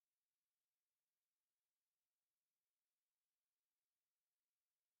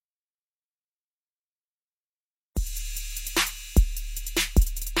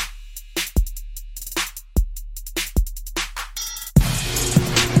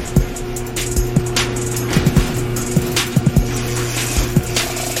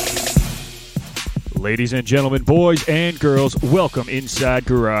Ladies and gentlemen, boys and girls, welcome inside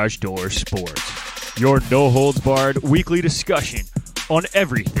Garage Door Sports, your no-holds-barred weekly discussion on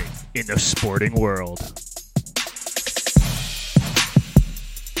everything in the sporting world.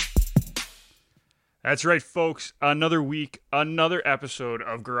 That's right, folks. Another week, another episode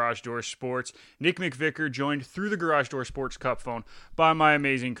of Garage Door Sports. Nick McVicker joined through the Garage Door Sports Cup phone by my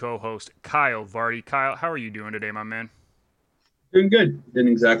amazing co-host, Kyle Vardy. Kyle, how are you doing today, my man? Doing good.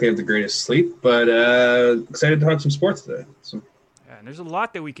 Didn't exactly have the greatest sleep, but excited to talk some sports today. Yeah, and there's a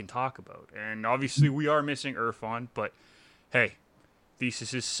lot that we can talk about. And obviously we are missing Irfan, but hey,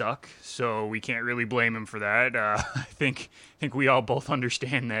 theses suck, so we can't really blame him for that. I think we all both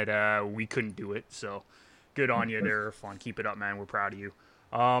understand that we couldn't do it, so good on you there, Irfan. Keep it up, man. We're proud of you.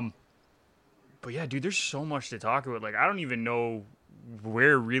 But yeah, dude, there's so much to talk about. Like, I don't even know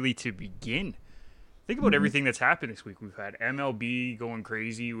where really to begin. Think about everything that's happened this week. We've had MLB going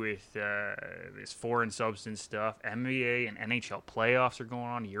crazy with this foreign substance stuff. NBA and NHL playoffs are going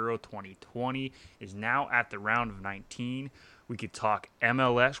on. Euro 2020 is now at the round of 19. We could talk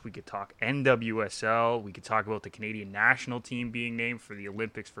MLS. We could talk NWSL. We could talk about the Canadian national team being named for the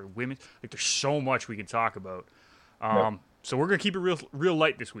Olympics for women. Like, there's so much we could talk about. So we're going to keep it real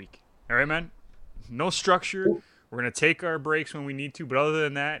light this week. All right, man? No structure. We're going to take our breaks when we need to, but other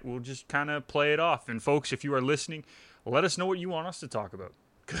than that, we'll just kind of play it off. And folks, if you are listening, let us know what you want us to talk about.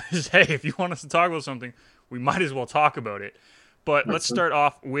 Because, hey, if you want us to talk about something, we might as well talk about it. But let's start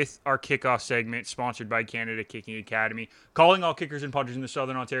off with our kickoff segment, sponsored by Canada Kicking Academy. Calling all kickers and punters in the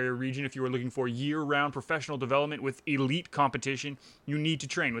Southern Ontario region. If you are looking for year-round professional development with elite competition, you need to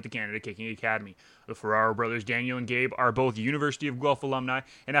train with the Canada Kicking Academy. The Ferraro brothers, Daniel and Gabe, are both University of Guelph alumni,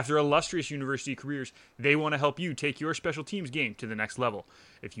 and after illustrious university careers, they want to help you take your special teams game to the next level.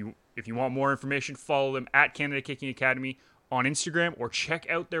 If you want more information, follow them at Canada Kicking Academy on Instagram, or check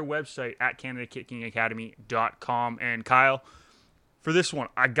out their website at CanadaKickingAcademy.com. And Kyle, for this one,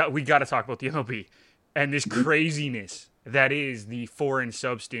 we got to talk about the MLB and this craziness that is the foreign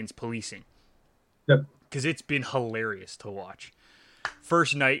substance policing. Yep. Because it's been hilarious to watch.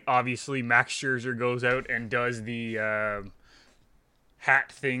 First night, obviously, Max Scherzer goes out and does the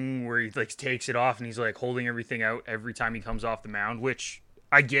hat thing where he takes it off and he's holding everything out every time he comes off the mound, which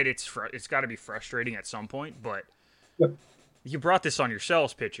I get it's got to be frustrating at some point, but you brought this on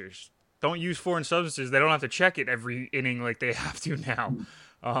yourselves, pitchers. Don't use foreign substances. They don't have to check it every inning like they have to now.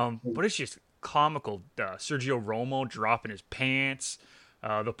 But it's just comical. Sergio Romo dropping his pants.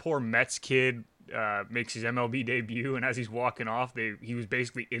 The poor Mets kid makes his MLB debut, and as he's walking off, he was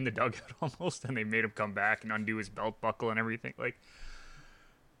basically in the dugout almost, and they made him come back and undo his belt buckle and everything.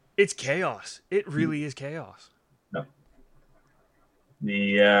 It's chaos. It really is chaos. No.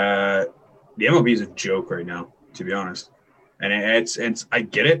 The MLB is a joke right now, to be honest. And it's I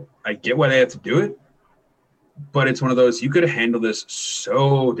get it. I get why they have to do it. But it's one of those, you could have handled this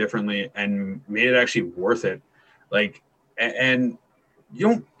so differently and made it actually worth it. And you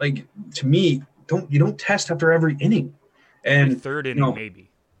don't, to me, you don't test after every inning. And third inning, maybe.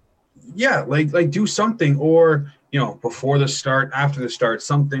 Yeah, do something, or, before the start, after the start,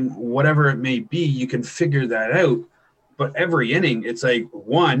 something, whatever it may be, you can figure that out. But every inning, it's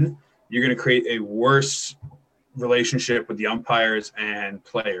one, you're going to create a worse relationship with the umpires and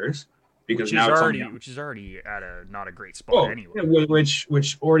players, because which is already at not a great spot anyway. Yeah, which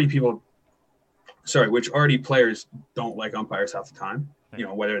already players don't like umpires half the time,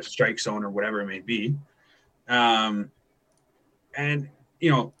 whether it's strike zone or whatever it may be. And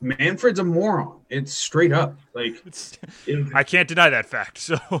Manfred's a moron. It's straight up I can't deny that fact.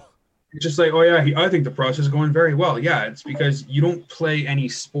 So it's just I think the process is going very well. Yeah, it's because you don't play any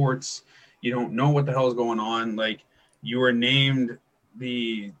sports. You don't know what the hell is going on. You were named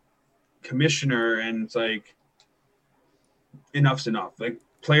the commissioner, and it's enough's enough.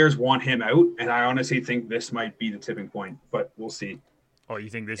 Players want him out, and I honestly think this might be the tipping point, but we'll see. Oh,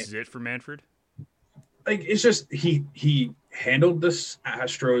 you think this is it for Manfred? It's just he handled this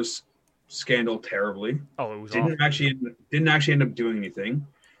Astros scandal terribly. Oh, it was didn't actually end up doing anything.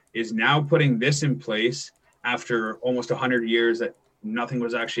 Is now putting this in place after almost 100 years that nothing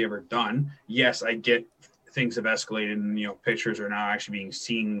was actually ever done. Yes, I get things have escalated, and pitchers are now actually being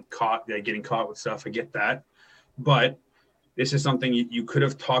seen getting caught with stuff. I get that, but this is something you could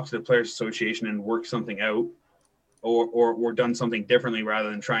have talked to the Players Association and worked something out, or done something differently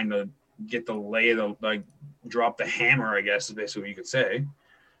rather than trying to get drop the hammer, I guess is basically what you could say.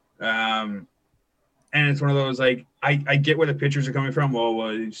 And it's one of those I get where the pitchers are coming from.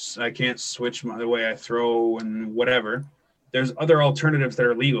 Well, I can't switch the way I throw and whatever. there's other alternatives that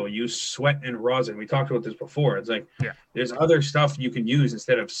are legal. Use sweat and rosin. We talked about this before. It's like there's other stuff you can use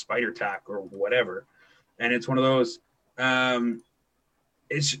instead of spider tack or whatever. And it's one of those.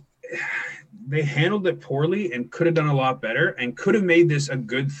 It's they handled it poorly and could have done a lot better and could have made this a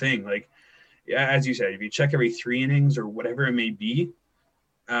good thing. Like as you said, if you check every 3 innings or whatever it may be,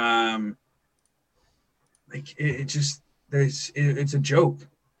 it's a joke.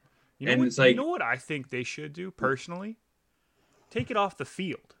 It's like, you know what I think they should do personally? Take it off the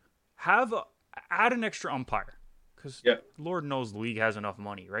field. Add an extra umpire, because Lord knows the league has enough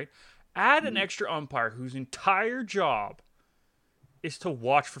money, right? Add an extra umpire whose entire job is to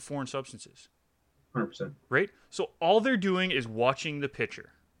watch for foreign substances. 100%. Right? So all they're doing is watching the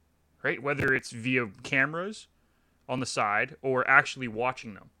pitcher, right? Whether it's via cameras on the side or actually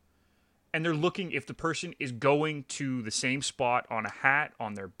watching them. And they're looking if the person is going to the same spot on a hat,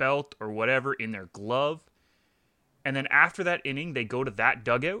 on their belt, or whatever, in their glove. And then after that inning, they go to that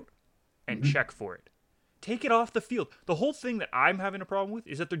dugout and check for it. Take it off the field. The whole thing that I'm having a problem with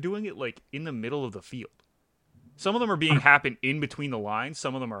is that they're doing it like in the middle of the field. Some of them are happen in between the lines.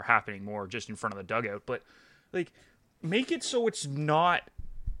 Some of them are happening more just in front of the dugout. But like, make it so it's not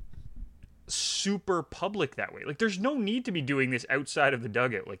super public that way. Like, there's no need to be doing this outside of the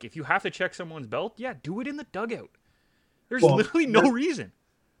dugout. Like, if you have to check someone's belt, do it in the dugout. There's literally no reason.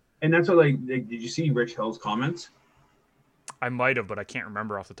 And that's what, like, did you see Rich Hill's comments? I might have, but I can't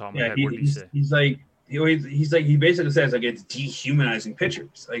remember off the top of my head. What did he say? He's like, he basically says, like, it's dehumanizing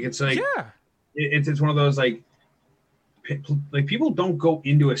pitchers. Like, it's like, it's one of those, like people don't go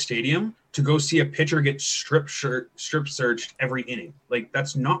into a stadium to go see a pitcher get strip searched every inning. Like,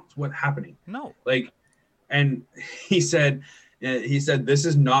 that's not what's happening. No. Like, and he said, this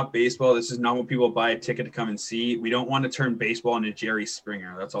is not baseball. This is not what people buy a ticket to come and see. We don't want to turn baseball into Jerry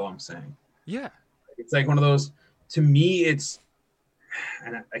Springer. That's all I'm saying. Yeah. It's like one of those, to me, it's,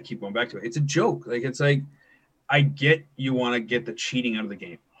 and I keep going back to it. It's a joke. Like, it's like, I get you want to get the cheating out of the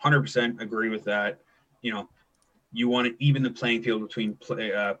game. 100% agree with that. You know, you want to even the playing field between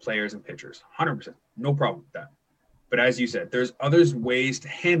players and pitchers. 100%. No problem with that. But as you said, there's others ways to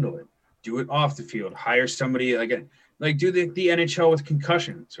handle it. Do it off the field. Hire somebody, like do the NHL with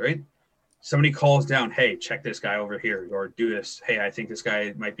concussions, right? Somebody calls down, hey, check this guy over here, or do this. Hey, I think this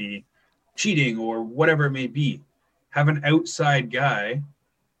guy might be cheating, or whatever it may be. Have an outside guy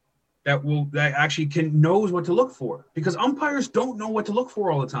that actually knows what to look for, because umpires don't know what to look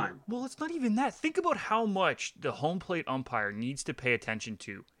for all the time. Well, it's not even that. Think about how much the home plate umpire needs to pay attention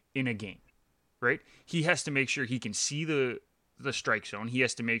to in a game, right? He has to make sure he can see the strike zone. He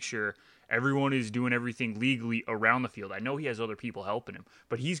has to make sure everyone is doing everything legally around the field. I know he has other people helping him,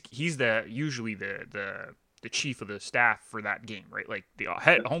 but he's usually the chief of the staff for that game, right? Like the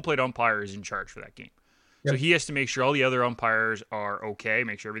home plate umpire is in charge for that game. Yep. So he has to make sure all the other umpires are okay,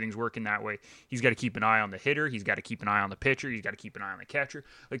 make sure everything's working that way. He's got to keep an eye on the hitter. He's got to keep an eye on the pitcher. He's got to keep an eye on the catcher.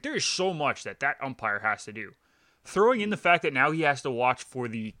 Like, there is so much that umpire has to do. Throwing in the fact that now he has to watch for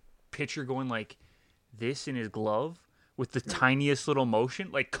the pitcher going like this in his glove with the tiniest little motion.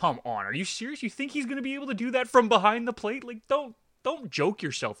 Like, come on. Are you serious? You think he's going to be able to do that from behind the plate? Like, don't joke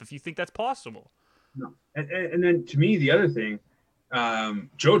yourself if you think that's possible. No. And then, to me, the other thing,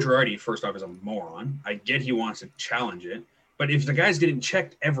 Joe Girardi, first off, is a moron. I get he wants to challenge it, but if the guy's getting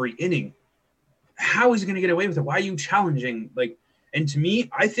checked every inning, how is he going to get away with it? Why are you challenging? Like, and to me,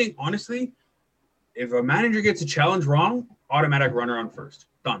 I think, honestly, if a manager gets a challenge wrong, automatic runner on first.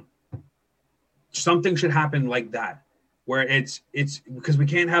 Done. Something should happen like that, where it's because we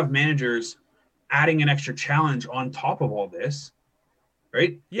can't have managers adding an extra challenge on top of all this.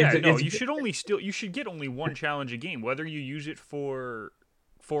 Right? Yeah, you should get only one challenge a game, whether you use it for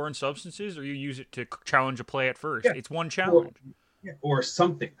foreign substances or you use it to challenge a play at first. Yeah. It's one challenge. Or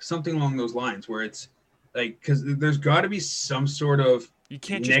something along those lines, where it's like, because there's got to be some sort of, you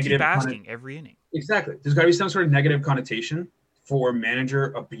can't just keep asking every inning. Exactly. There's got to be some sort of negative connotation for a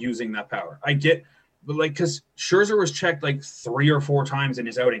manager abusing that power. I get, but like, because Scherzer was checked like 3 or 4 times in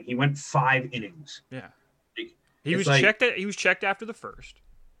his outing. He went 5 innings. Yeah. He was checked after the first.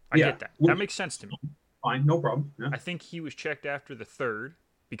 I get that. That makes sense to me. Fine, no problem. Yeah. I think he was checked after the third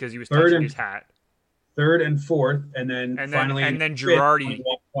because he was touching his hat. 3rd and 4th, and then Girardi.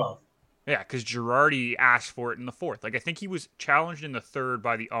 Yeah, because Girardi asked for it in the 4th. Like, I think he was challenged in the 3rd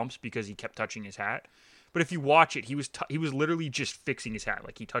by the umps because he kept touching his hat. But if you watch it, he was literally just fixing his hat.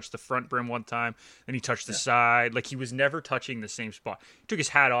 Like, he touched the front brim one time, then he touched the side. Like, he was never touching the same spot. He took his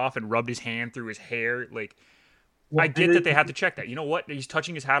hat off and rubbed his hand through his hair. Like, I get that they have to check that. You know what? He's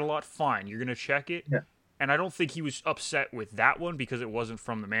touching his hat a lot. Fine. You're going to check it. Yeah. And I don't think he was upset with that one because it wasn't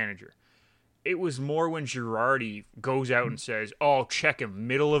from the manager. It was more when Girardi goes out and says, "Oh, check him,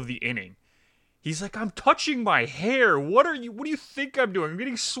 middle of the inning." He's like, "I'm touching my hair. What do you think I'm doing? I'm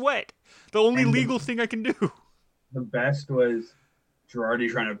getting sweat. The only And legal thing I can do." the best was Girardi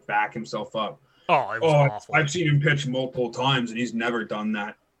trying to back himself up. Oh, it was awful. I've seen him pitch multiple times, and he's never done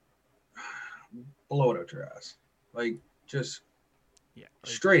that. Blow it out your ass. Like, just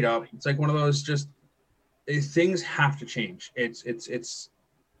straight up. It's like one of those things have to change. It's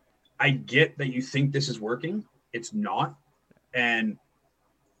I get that you think this is working. It's not. And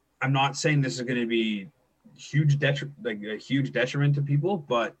I'm not saying this is going to be a huge detriment to people,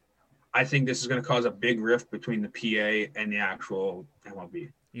 but I think this is going to cause a big rift between the PA and the actual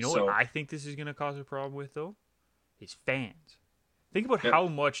MLB. You know what I think this is going to cause a problem with, though? Is fans. Think about how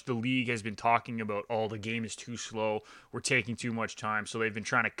much the league has been talking about, the game is too slow, we're taking too much time, so they've been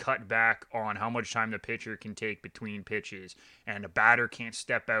trying to cut back on how much time the pitcher can take between pitches, and a batter can't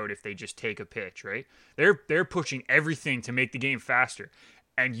step out if they just take a pitch, right? They're pushing everything to make the game faster,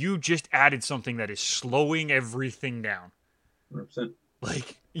 and you just added something that is slowing everything down. 100%.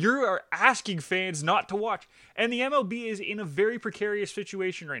 Like, you are asking fans not to watch, and the MLB is in a very precarious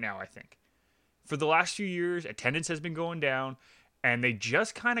situation right now, I think. For the last few years, attendance has been going down, and they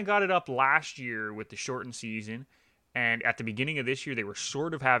just kind of got it up last year with the shortened season. And at the beginning of this year, they were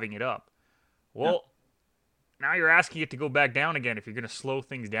sort of having it up. Well, now you're asking it to go back down again if you're going to slow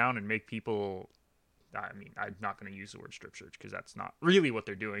things down and make people... I mean, I'm not going to use the word strip search because that's not really what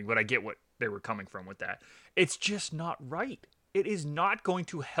they're doing, but I get what they were coming from with that. It's just not right. It is not going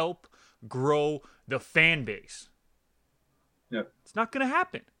to help grow the fan base. Yeah. It's not going to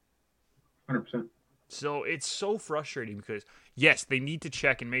happen. 100%. So it's so frustrating because, yes, they need to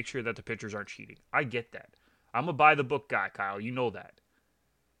check and make sure that the pitchers aren't cheating. I get that. I'm a by-the-book guy, Kyle. You know that.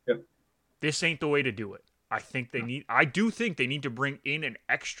 Yep. This ain't the way to do it. I do think they need to bring in an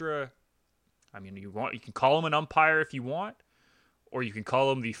extra... I mean, you can call him an umpire if you want, or you can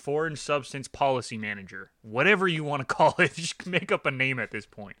call him the foreign substance policy manager. Whatever you want to call it. Just make up a name at this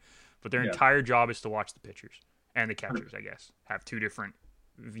point. But their entire job is to watch the pitchers. And the catchers, I guess, have two different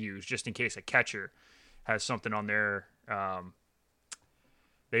views, just in case a catcher has something on their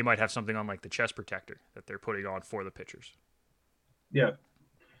they might have something on like the chest protector that they're putting on for the pitchers. Yeah.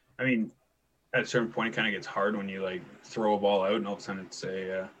 I mean, at a certain point it kind of gets hard when you like throw a ball out and all of a sudden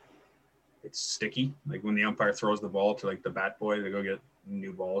it's sticky. Like when the umpire throws the ball to like the bat boy to go get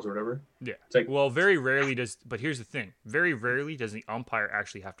new balls or whatever. Yeah. It's like, well, very rarely but here's the thing. Very rarely does the umpire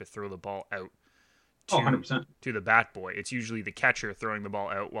actually have to throw the ball out to, 100%. to the bat boy. It's usually the catcher throwing the ball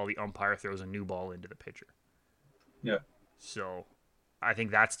out while the umpire throws a new ball into the pitcher. Yeah. So I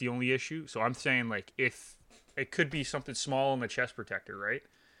think that's the only issue. So I'm saying, like, if it could be something small in the chest protector, right?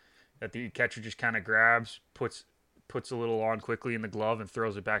 That the catcher just kind of grabs, puts a little on quickly in the glove and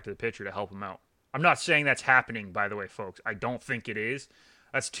throws it back to the pitcher to help him out. I'm not saying that's happening, by the way, folks. I don't think it is.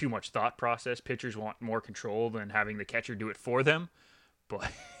 That's too much thought process. Pitchers want more control than having the catcher do it for them.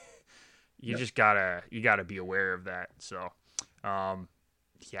 But you just gotta be aware of that. So,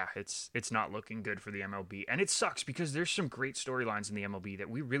 yeah, it's not looking good for the MLB, and it sucks because there's some great storylines in the MLB that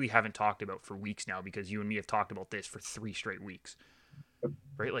we really haven't talked about for weeks now because you and me have talked about this for 3 straight weeks.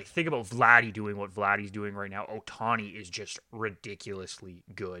 Right? Like, think about Vladdy doing what Vladdy's doing right now. Ohtani is just ridiculously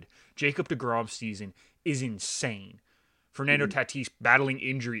good. Jacob deGrom's season is insane. Fernando Tatis battling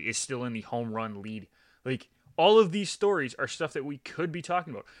injury is still in the home run lead. Like, all of these stories are stuff that we could be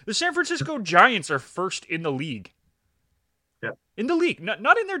talking about. The San Francisco Giants are first in the league. Yeah. In the league.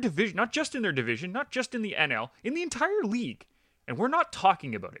 Not in their division, not just in their division, not just in the NL, in the entire league. And we're not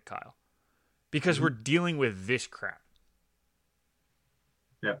talking about it, Kyle. Because we're dealing with this crap.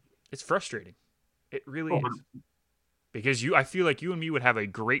 Yeah. It's frustrating. It really is. Because I feel like you and me would have a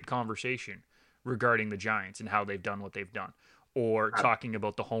great conversation regarding the Giants and how they've done what they've done. Or talking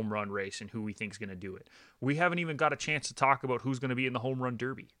about the home run race and who we think is going to do it. We haven't even got a chance to talk about who's going to be in the home run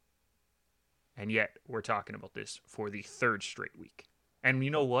derby. And yet, we're talking about this for the 3rd straight week. And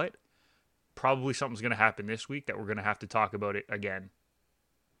you know what? Probably something's going to happen this week that we're going to have to talk about it again.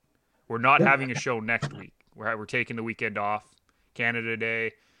 We're not having a show next week. We're taking the weekend off. Canada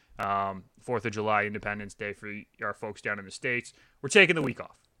Day, 4th of July, Independence Day for our folks down in the States. We're taking the week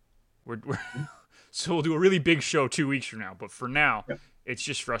off. So we'll do a really big show 2 weeks from now. But for now, it's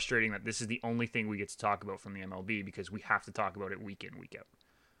just frustrating that this is the only thing we get to talk about from the MLB because we have to talk about it week in, week out.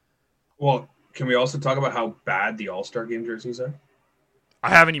 Well, can we also talk about how bad the All-Star Game jerseys are? I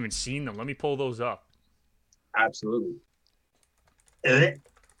haven't even seen them. Let me pull those up. Absolutely.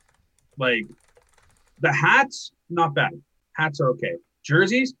 Like, the hats, not bad. Hats are okay.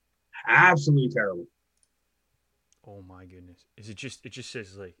 Jerseys, absolutely terrible. Oh my goodness. It just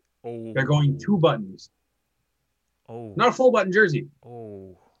says like Oh. They're going 2 buttons. Oh. Not a full button jersey.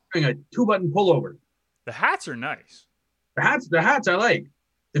 Oh. Doing a 2-button pullover. The hats are nice. The hats I like.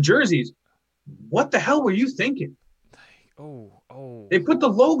 The jerseys, what the hell were you thinking? Oh. They put the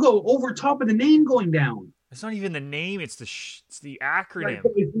logo over top of the name going down. It's not even the name. It's the acronym.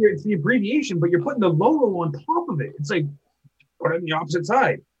 Like, it's the abbreviation, but you're putting the logo on top of it. It's like, put it on the opposite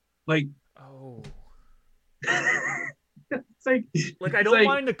side. Like, oh. it's like I don't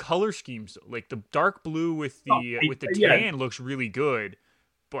mind the color schemes. Like the dark blue with the tan looks really good,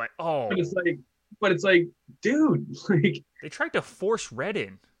 but it's like, dude, like they tried to force red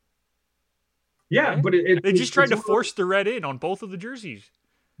in. Yeah, right? but they just tried to force the red in on both of the jerseys.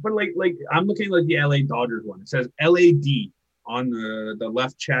 But like I'm looking at like the LA Dodgers one. It says LAD on the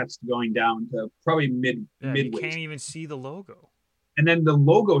left chest going down to probably midway. You can't even see the logo. And then the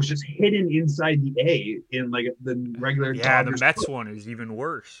logo is just hidden inside the A in like the regular. Yeah, Dodgers the Mets one is even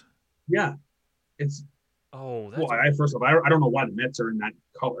worse. Yeah, it's. First of all, I don't know why the Mets are in that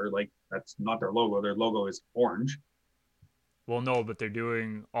color. Like that's not their logo. Their logo is orange. Well, no, but they're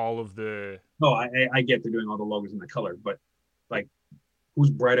doing all of the. No, I get they're doing all the logos in that color, but like, whose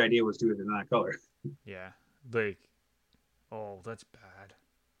bright idea was to do it in that color? Yeah, like, oh, that's bad.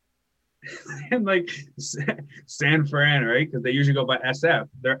 And like San Fran, right? Because they usually go by SF.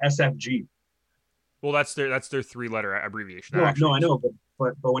 They're SFG. Well, that's their 3-letter abbreviation. No, I know,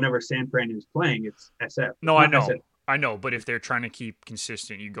 but whenever San Fran is playing, it's SF. No, I know. SF. I know, but if they're trying to keep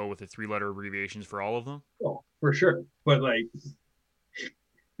consistent, you go with the 3-letter abbreviations for all of them. Oh, for sure. But like,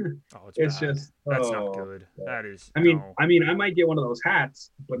 it's just that's not good. That is. I mean, I might get one of those hats,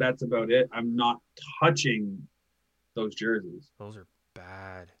 but that's about it. I'm not touching those jerseys. Those are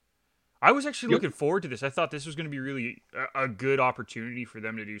bad. I was actually looking forward to this. I thought this was going to be really a good opportunity for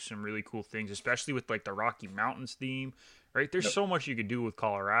them to do some really cool things, especially with like the Rocky Mountains theme. Right? There's so much you could do with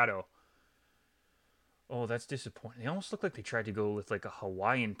Colorado. Oh, that's disappointing. They almost look like they tried to go with like a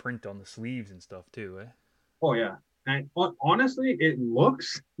Hawaiian print on the sleeves and stuff too, eh? Oh yeah, and honestly, it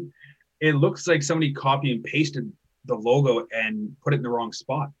looks like somebody copy and pasted the logo and put it in the wrong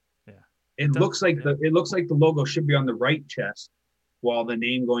spot. Yeah, it looks like the logo should be on the right chest, while the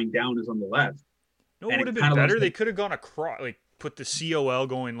name going down is on the left. No, it would have been better. They could have gone across, like put the COL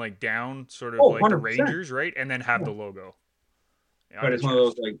going like down, sort of like 100%. The Rangers, right, and then have the logo. But it's one of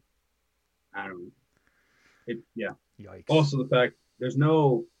those like, I don't know. Yikes. Also, the fact there's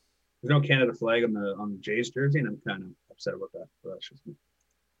no Canada flag on the Jays jersey, and I'm kind of upset about that. But that's just me.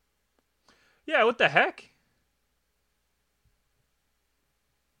 Yeah, what the heck?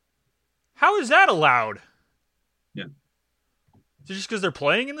 How is that allowed? Yeah. Is it just because they're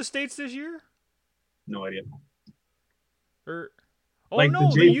playing in the States this year? No idea.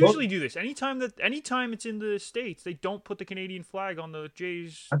 They usually do this. Anytime it's in the States, they don't put the Canadian flag on the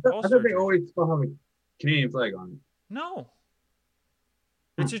Jays. I thought they always still have a Canadian flag on it. No.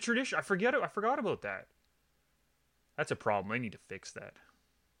 It's a tradition. I forgot about that. That's a problem. They need to fix that.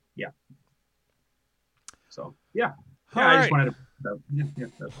 Yeah. So, yeah. I just wanted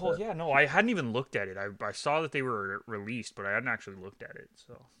to... no, I hadn't even looked at it. I saw that they were released, but I hadn't actually looked at it.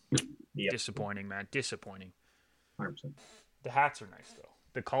 So, Disappointing, man. Disappointing. 100%. The hats are nice, though.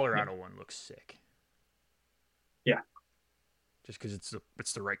 The Colorado one looks sick. Yeah. Just because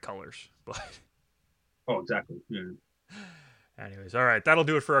it's the right colors, but... Oh, exactly. Yeah. Anyways, all right. That'll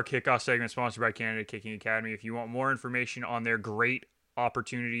do it for our kickoff segment, sponsored by Canada Kicking Academy. If you want more information on their great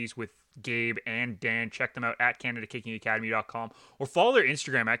opportunities with Gabe and Dan, check them out at CanadaKickingAcademy.com or follow their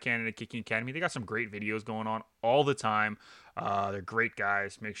Instagram at Canada Kicking Academy. They got some great videos going on all the time. They're great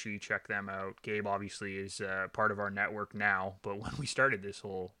guys. Make sure you check them out. Gabe obviously is part of our network now, but when we started this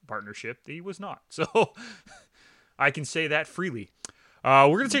whole partnership, he was not. So I can say that freely. We're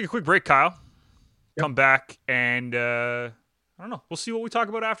going to take a quick break, Kyle. Come back and I don't know. We'll see what we talk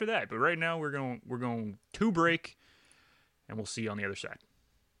about after that. But right now we're going to break, and we'll see you on the other side.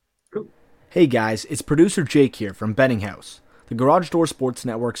 Cool. Hey guys, it's producer Jake here from Betting House, the Garage Door Sports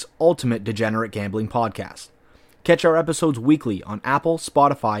Network's ultimate degenerate gambling podcast. Catch our episodes weekly on Apple,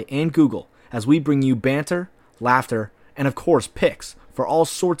 Spotify, and Google as we bring you banter, laughter, and of course picks for all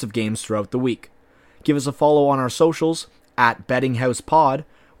sorts of games throughout the week. Give us a follow on our socials at Betting House Pod,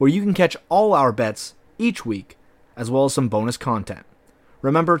 where you can catch all our bets each week, as well as some bonus content.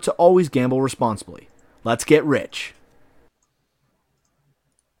 Remember to always gamble responsibly. Let's get rich.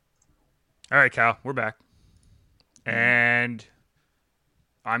 All right, Cal, we're back. And,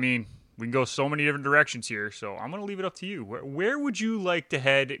 I mean, we can go so many different directions here, so I'm going to leave it up to you. Where would you like to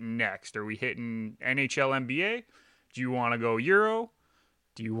head next? Are we hitting NHL, NBA? Do you want to go Euro?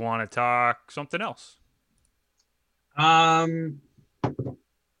 Do you want to talk something else?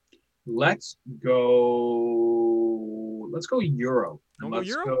 Let's go. Let's go Euro. Don't go Let's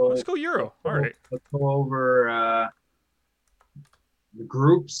Euro? go. Let's go Euro. All right. Let's go over the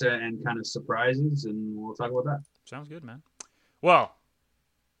groups and kind of surprises, and we'll talk about that. Sounds good, man. Well,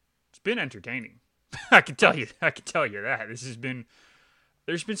 it's been entertaining. I can tell you that.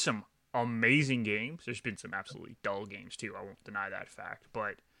 There's been some amazing games. There's been some absolutely dull games too. I won't deny that fact.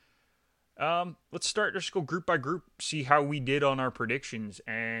 But let's start. Let's go group by group. See how we did on our predictions.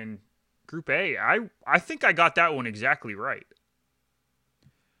 And Group A, I think I got that one exactly right.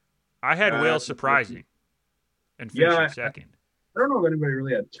 I had Wales surprising and finishing second. I don't know if anybody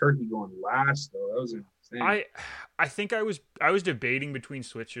really had Turkey going last though. That was insane. I think I was debating between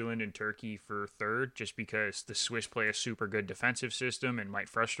Switzerland and Turkey for third, just because the Swiss play a super good defensive system and might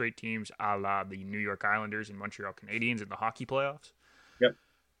frustrate teams a la the New York Islanders and Montreal Canadiens in the hockey playoffs. Yep.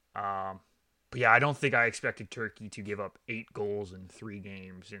 But yeah, I don't think I expected Turkey to give up 8 goals in 3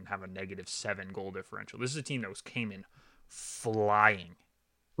 games and have a -7 goal differential. This is a team that came in flying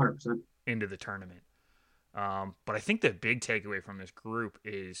 100%. into the tournament. But I think the big takeaway from this group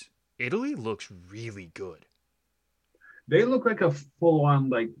is Italy looks really good. They look like a full-on,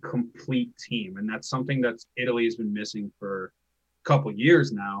 like, complete team, and that's something that Italy has been missing for a couple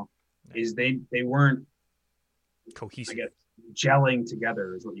years now. Is they weren't cohesive. I guess gelling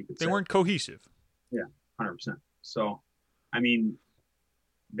together is what you could say. They weren't cohesive. Yeah, 100%. So, I mean,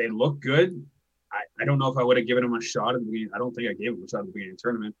 they look good. I don't know if I would have given them a shot at the beginning. I don't think I gave them a shot at the beginning of the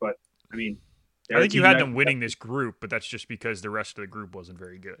tournament, but I mean, I think you had them winning this group, but that's just because the rest of the group wasn't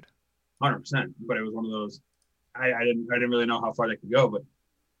very good. 100%. But it was one of those. I didn't really know how far they could go, but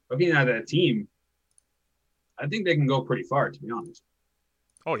looking at that team, I think they can go pretty far, to be honest.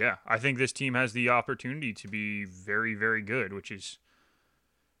 Oh yeah, I think this team has the opportunity to be very, very good, which is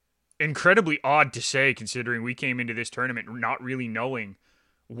incredibly odd to say considering we came into this tournament not really knowing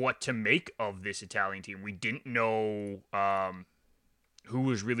what to make of this Italian team. We didn't know who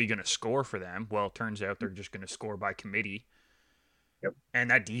was really going to score for them. Well, it turns out they're just going to score by committee. Yep.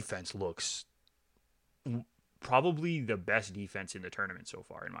 And that defense looks probably the best defense in the tournament so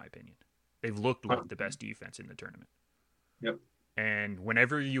far, in my opinion. They've looked like the best defense in the tournament. Yep. And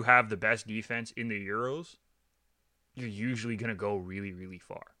whenever you have the best defense in the Euros, you're usually going to go really, really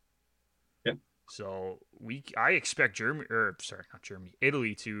far. Yep. So I expect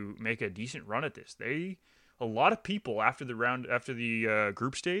Italy to make a decent run at this. A lot of people after the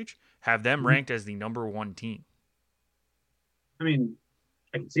group stage have them ranked as the number 1 team. I mean,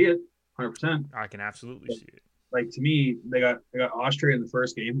 I can see it 100%. I can absolutely see it. Like, to me, they got Austria in the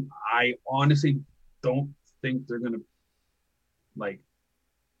first game. I honestly don't think they're gonna, like,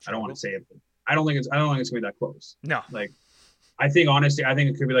 I don't want to say it, but I don't think it's gonna be that close. No. Like, I think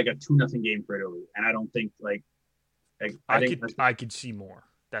it could be like a 2-0 game for Italy, and I don't think I could see more.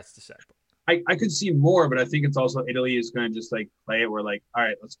 That's the sad part. I could see more, but I think it's also Italy is going to just like play it where, like, all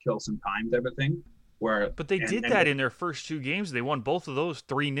right, let's kill some time type of thing. But they did that in their first 2 games. They won both of those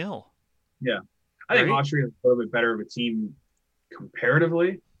 3-0. Yeah. I think Austria is a little bit better of a team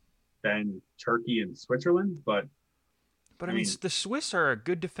comparatively than Turkey and Switzerland, but I mean, the Swiss are a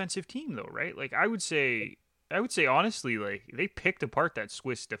good defensive team, though, right? Like, I would say honestly, like, they picked apart that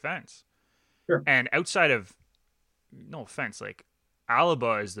Swiss defense. Sure. And outside of, no offense, like,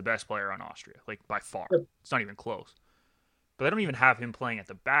 Alaba is the best player on Austria, like, by far. Sure. It's not even close. But they don't even have him playing at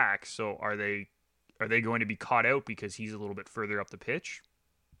the back, so are they going to be caught out because he's a little bit further up the pitch?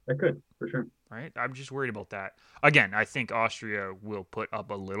 That could, for sure. Right? I'm just worried about that. Again, I think Austria will put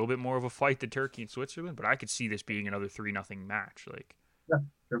up a little bit more of a fight than Turkey and Switzerland, but I could see this being another 3-0 match. Like, yeah,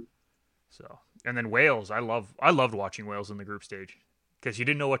 sure. So, and then Wales, I loved watching Wales in the group stage because you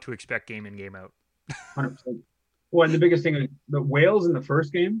didn't know what to expect game in, game out. 100%. Well, and the biggest thing is the Wales in the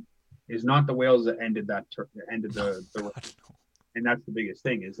first game is not the Wales that ended the and that's the biggest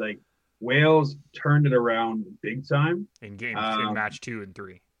thing is, like, Wales turned it around big time in match 2 and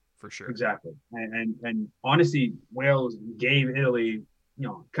 3. For sure. Exactly. And honestly, Wales gave Italy,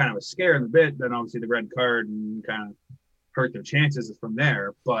 kind of a scare in the bit. Then obviously the red card and kind of hurt their chances from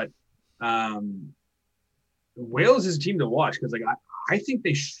there. But Wales is a team to watch because, like, I think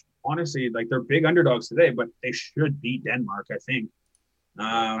they honestly, like, they're big underdogs today, but they should beat Denmark, I think.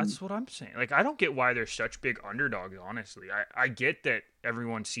 That's what I'm saying. Like, I don't get why they're such big underdogs, honestly. I get that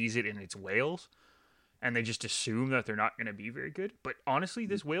everyone sees it and it's Wales. And they just assume that they're not going to be very good. But honestly,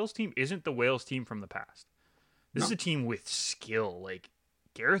 this Wales team isn't the Wales team from the past. This is a team with skill. Like,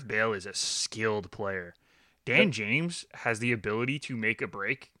 Gareth Bale is a skilled player. Dan James has the ability to make a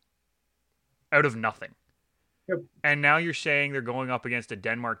break out of nothing. Yep. And now you're saying they're going up against a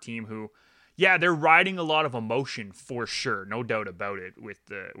Denmark team who, Yeah, they're riding a lot of emotion for sure, no doubt about it.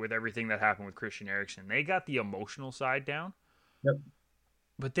 With everything that happened with Christian Eriksen, they got the emotional side down. Yep.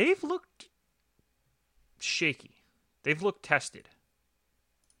 But they've looked shaky. They've looked tested.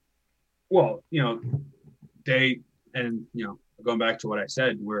 Well, going back to what I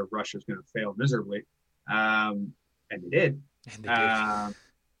said, where Russia's going to fail miserably, and they did. And they did.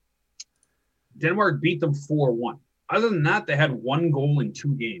 Denmark beat them 4-1. Other than that, they had 1 goal in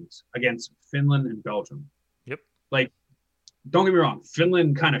 2 games against Finland and Belgium. Yep. Like, don't get me wrong,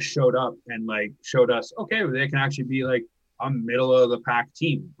 Finland kind of showed up and showed us, okay, they can actually be like a middle of the pack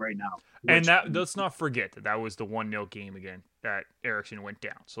team right now. And let's not forget that was the 1-0 game again that Eriksen went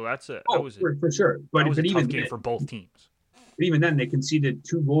down. So that was for sure. But that was a even tough game for both teams. But even then, they conceded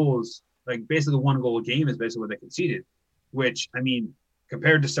 2 goals. Like, basically, the 1 goal a game is basically what they conceded. Which, I mean,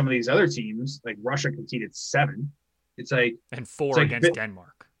 compared to some of these other teams, like Russia conceded 7. It's like, and 4 against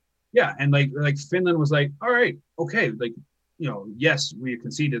Denmark. Yeah, and like Finland was like, all right, okay, yes, we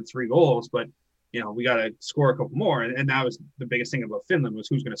conceded 3 goals, but we got to score a couple more, and that was the biggest thing about Finland was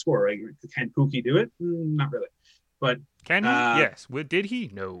who's going to score. Right? Can Pukki do it? Not really, but can he? Yes. Did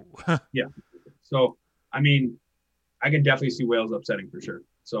he? No. Yeah. So I mean, I can definitely see Wales upsetting for sure.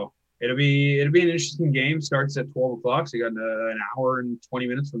 So it'll be an interesting game. Starts at 12 o'clock, so you got an hour and 20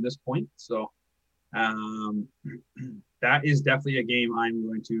 minutes from this point. So that is definitely a game I'm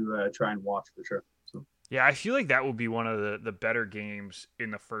going to try and watch for sure. So yeah, I feel like that will be one of the better games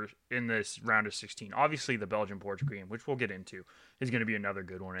in this round of 16. Obviously, the Belgium-Portugal game, which we'll get into, is going to be another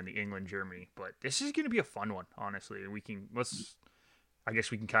good one, and the England-Germany. But this is going to be a fun one, honestly. I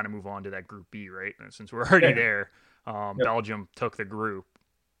guess we can kind of move on to that Group B, right? Since we're already there. Belgium took the group,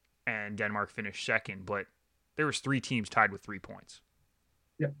 and Denmark finished second, but there was 3 teams tied with 3 points.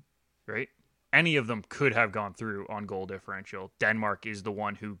 Yeah. Right? Any of them could have gone through on goal differential. Denmark is the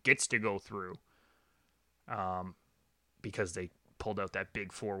one who gets to go through because they pulled out that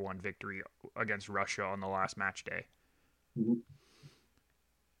big 4-1 victory against Russia on the last match day. Mm-hmm.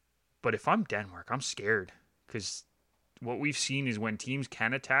 But if I'm Denmark, I'm scared because what we've seen is when teams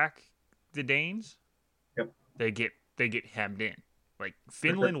can attack the Danes, yep, they get hemmed in. Like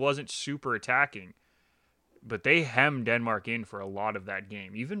Finland wasn't super attacking, but they hemmed Denmark in for a lot of that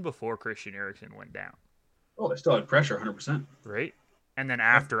game, even before Christian Eriksen went down. Oh, they still had pressure, 100%. Right, and then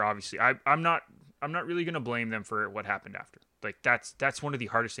after, obviously, I'm not really going to blame them for what happened after. Like that's one of the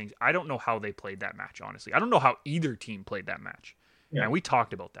hardest things. I don't know how they played that match, honestly. I don't know how either team played that match. Yeah. And we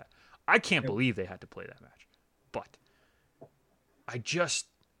talked about that. I can't believe they had to play that match. But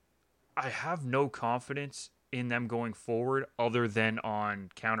I have no confidence in them going forward other than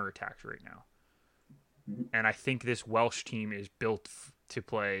on counterattacks right now. Mm-hmm. And I think this Welsh team is built to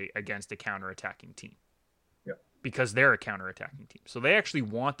play against a counterattacking team. Yeah. Because they're a counterattacking team. So they actually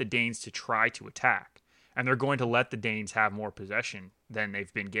want the Danes to try to attack. And they're going to let the Danes have more possession than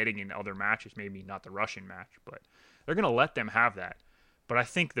they've been getting in other matches. Maybe not the Russian match, but they're going to let them have that. But I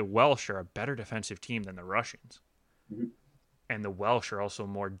think the Welsh are a better defensive team than the Russians. Mm-hmm. And the Welsh are also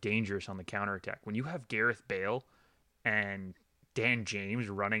more dangerous on the counterattack. When you have Gareth Bale and Dan James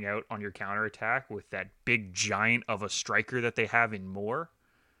running out on your counterattack with that big giant of a striker that they have in Moore,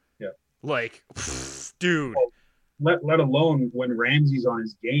 dude. Let alone when Ramsey's on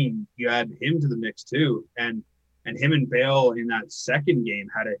his game, you add him to the mix too. And him and Bale in that second game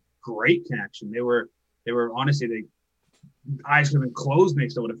had a great connection. They were honestly, eyes could have been closed, they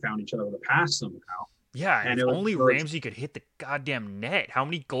still would have found each other with a pass somehow. Yeah, and if only Ramsey could hit the goddamn net. How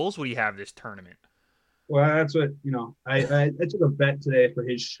many goals would he have this tournament? Well, that's what, I took a bet today for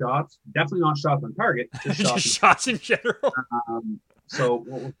his shots. Definitely not shots on target. Just shots in general. So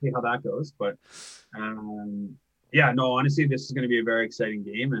we'll see how that goes. But, honestly, this is going to be a very exciting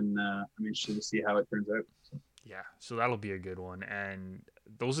game, and I'm interested to see how it turns out. So. Yeah, so that'll be a good one. And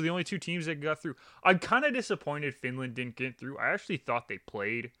those are the only 2 teams that got through. I'm kind of disappointed Finland didn't get through. I actually thought they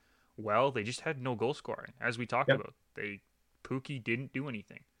played well. They just had no goal scoring, as we talked about. Pukki didn't do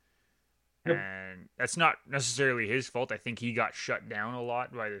anything. Yep. And that's not necessarily his fault. I think he got shut down a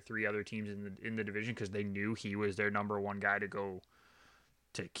lot by the 3 other teams in the division because they knew he was their number 1 guy to go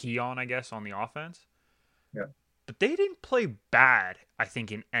to key on, I guess, on the offense. Yeah. But they didn't play bad, I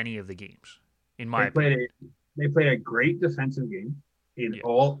think, in any of the games, in my opinion. They played a great defensive game in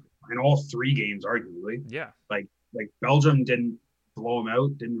all 3 games, arguably. Yeah. Like Belgium didn't blow them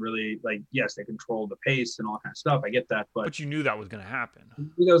out, didn't really, yes, they controlled the pace and all that kind of stuff. I get that. But you knew that was going to happen.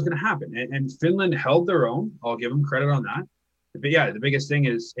 You knew that was going to happen. And Finland held their own. I'll give them credit on that. But yeah, the biggest thing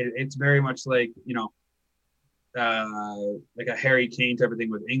is it's very much like, like a Harry Kane type of thing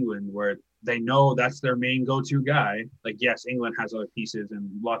with England, where they know that's their main go-to guy. Like, yes, England has other pieces and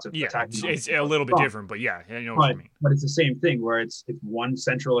lots of Yeah, attacking. it's a little bit different, but yeah, I know what you mean. But it's the same thing where it's one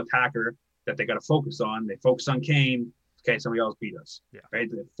central attacker that they got to focus on. They focus on Kane. Okay, somebody else beat us. Yeah. Right.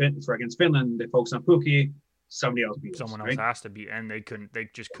 For against Finland, they focus on Pukki. Somebody else beat us. Someone else has to beat, and they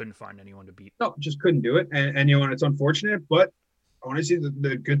just couldn't find anyone to beat. No, just couldn't do it. And you know, and it's unfortunate, but honestly,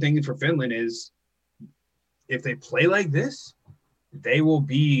 the good thing for Finland is if they play like this, they will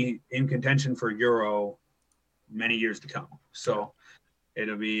be in contention for Euro many years to come. So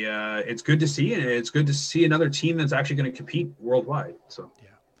it'll be it's good to see, and it's good to see another team that's actually going to compete worldwide. So yeah,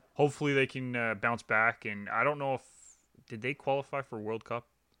 hopefully they can bounce back. And I don't know if did they qualify for World Cup.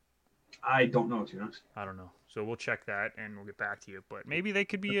 I don't know, to be honest. I don't know. So we'll check that and we'll get back to you. But maybe they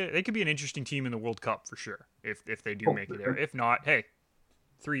could be an interesting team in the World Cup for sure if they do make it there. If not, hey,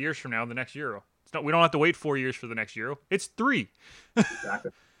 3 years from now, the next Euro. We don't have to wait 4 years for the next Euro. It's 3.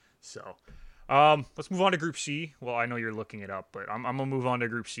 Exactly. So, let's move on to Group C. Well, I know you're looking it up, but I'm gonna move on to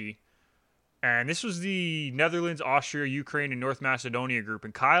Group C. And this was the Netherlands, Austria, Ukraine, and North Macedonia group.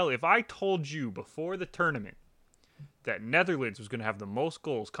 And Kyle, if I told you before the tournament that Netherlands was going to have the most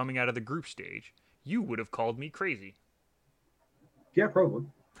goals coming out of the group stage, you would have called me crazy. Yeah, probably.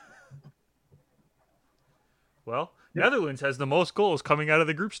 Well, Netherlands has the most goals coming out of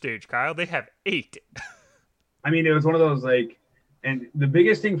the group stage, Kyle. They have 8. I mean, it was one of those, like, and the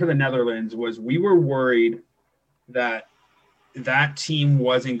biggest thing for the Netherlands was we were worried that team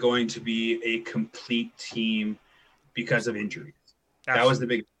wasn't going to be a complete team because of injuries. Absolutely. That was the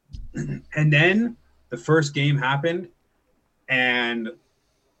big. And then the first game happened, and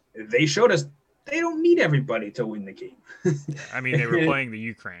they showed us they don't need everybody to win the game. I mean, they were playing the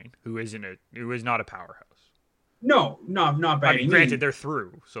Ukraine, who is not a powerhouse. No, not by any means. Granted, they're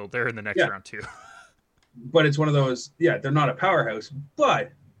through, so they're in the next round too. But it's one of those, they're not a powerhouse,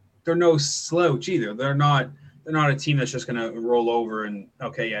 but they're no slouch either. They're not a team that's just going to roll over and,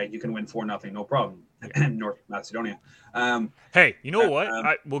 okay, yeah, you can win 4-0, no problem. North Macedonia. Hey, you know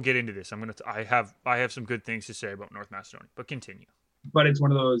what? We'll get into this. I have some good things to say about North Macedonia, but continue. But it's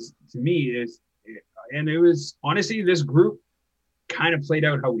one of those, to me, and it was, honestly, this group kind of played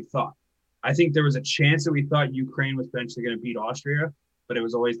out how we thought. I think there was a chance that we thought Ukraine was potentially going to beat Austria, but it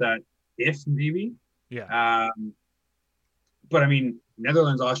was always that if, maybe. Yeah. But I mean,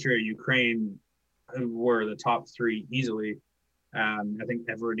 Netherlands, Austria, Ukraine were the top 3 easily. I think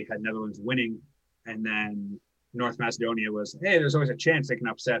everybody had Netherlands winning, and then North Macedonia was, hey, there's always a chance they can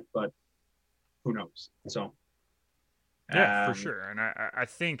upset, but who knows? So, yeah, for sure. And I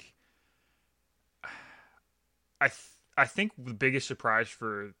think, I think the biggest surprise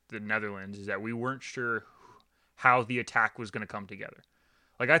for the Netherlands is that we weren't sure how the attack was going to come together.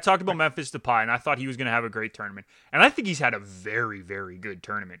 Like, I talked about Memphis Depay, and I thought he was going to have a great tournament. And I think he's had a very, very good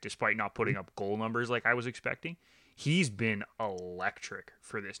tournament, despite not putting up goal numbers like I was expecting. He's been electric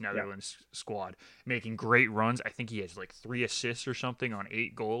for this Netherlands squad, making great runs. I think he has like 3 assists or something on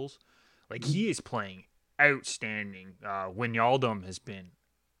 8 goals. Like, he is playing outstanding. Wijnaldum has been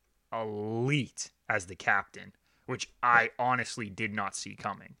elite as the captain, which I honestly did not see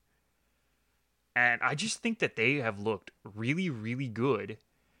coming. And I just think that they have looked really, really good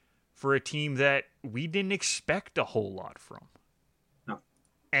for a team that we didn't expect a whole lot from. No.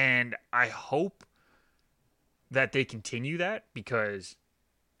 And I hope that they continue that, because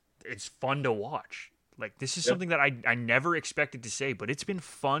it's fun to watch. Like, this is something that I never expected to say, but it's been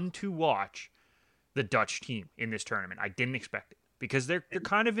fun to watch the Dutch team in this tournament. I didn't expect it, because they're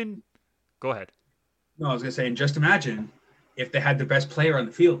kind of in... Go ahead. No, I was going to say, and just imagine if they had the best player on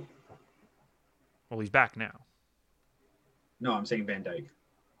the field. Well, he's back now. No, I'm saying Van Dijk.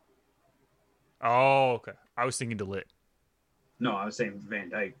 Oh, okay. I was thinking DeLit. No, I was saying Van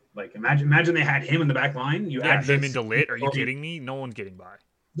Dijk. Like, imagine they had him in the back line. You add him into DeLit? Are you kidding me? No one's getting by.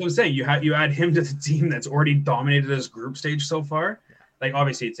 I'm saying you add him to the team that's already dominated this group stage so far. Yeah. Like,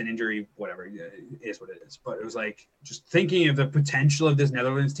 obviously it's an injury, whatever, it is what it is. But it was like, just thinking of the potential of this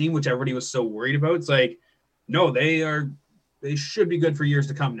Netherlands team, which everybody was so worried about. It's like, no, they should be good for years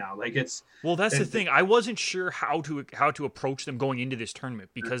to come now. Like, it's... Well, that's the thing. I wasn't sure how to approach them going into this tournament,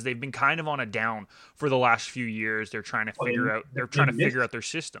 because they've been kind of on a down for the last few years. They're trying to figure out their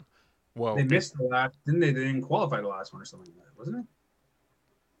system. Well, they missed the last, didn't they? They didn't qualify the last one or something like that, wasn't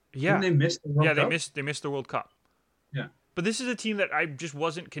it? Yeah. Didn't they miss the World Cup? They missed the World Cup. Yeah. But this is a team that I just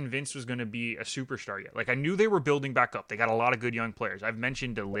wasn't convinced was going to be a superstar yet. Like, I knew they were building back up. They got a lot of good young players. I've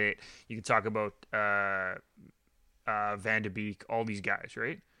mentioned DeLit. You could talk about Van de Beek, all these guys,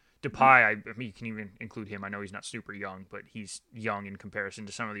 right? Depay, I mean, you can even include him. I know he's not super young, but he's young in comparison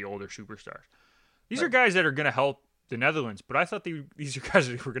to some of the older superstars. These are guys that are going to help the Netherlands, but I thought these are guys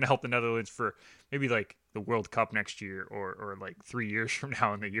that were going to help the Netherlands for maybe like the World Cup next year or like 3 years from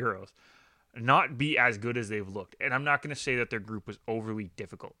now in the Euros. Not be as good as they've looked. And I'm not going to say that their group was overly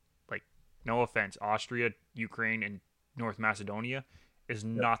difficult. Like, no offense, Austria, Ukraine, and North Macedonia is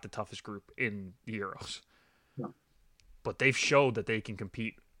not the toughest group in the Euros. No. But they've showed that they can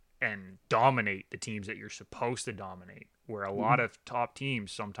compete and dominate the teams that you're supposed to dominate, where a lot of top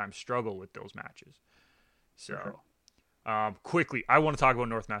teams sometimes struggle with those matches. So, quickly, I want to talk about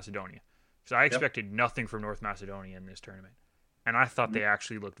North Macedonia. Because I expected nothing from North Macedonia in this tournament. And I thought they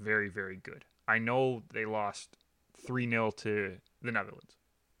actually looked very, very good. I know they lost 3-0 to the Netherlands.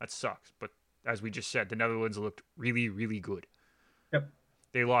 That sucks. But as we just said, the Netherlands looked really, really good. Yep.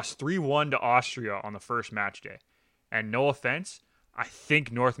 They lost 3-1 to Austria on the first match day. And no offense, I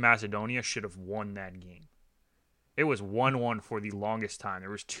think North Macedonia should have won that game. It was 1-1 for the longest time. There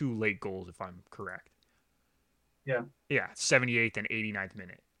was 2 late goals, if I'm correct. Yeah. Yeah, 78th and 89th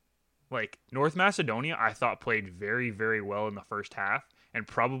minute. Like, North Macedonia, I thought played very, very well in the first half and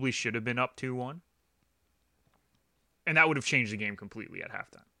probably should have been up 2-1. And that would have changed the game completely at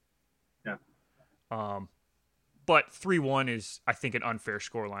halftime. Yeah. But 3-1 is, I think, an unfair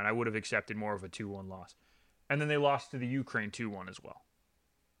scoreline. I would have accepted more of a 2-1 loss. And then they lost to the Ukraine 2-1 as well.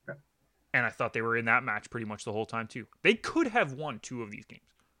 Okay. And I thought they were in that match pretty much the whole time, too. They could have won 2 of these games.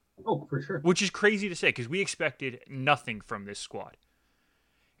 Oh, for sure. Which is crazy to say because we expected nothing from this squad.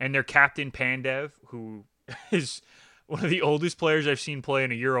 And their captain, Pandev, who is one of the oldest players I've seen play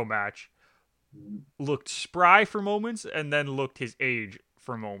in a Euro match, looked spry for moments and then looked his age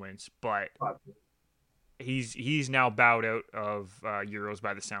for moments. But he's now bowed out of Euros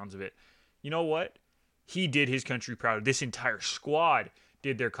by the sounds of it. You know what? He did his country proud. This entire squad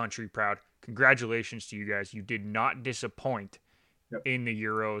did their country proud. Congratulations to you guys. You did not disappoint in the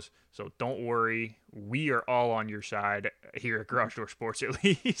Euros. So don't worry. We are all on your side here at Garage Door Sports, at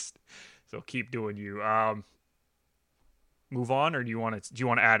least. So keep doing you. Move on, or do you want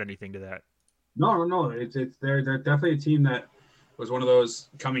to add anything to that? No. They're definitely a team that was one of those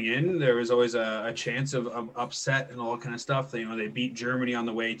coming in. There was always a chance of upset and all that kind of stuff. They beat Germany on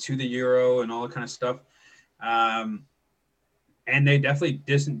the way to the Euro and all that kind of stuff. And they definitely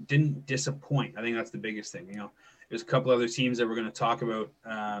didn't disappoint. I think that's the biggest thing. There's a couple other teams that we're going to talk about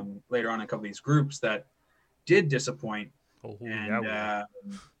later on in a couple of these groups that did disappoint,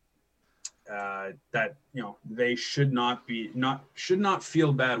 that they should not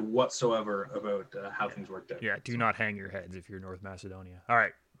feel bad whatsoever about how things worked out. Yeah, do not hang your heads if you're North Macedonia. All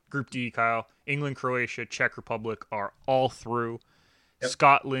right, Group D, Kyle. England, Croatia, Czech Republic are all through. Yep.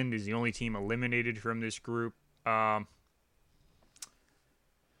 Scotland is the only team eliminated from this group.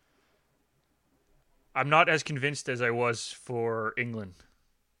 I'm not as convinced as I was for England.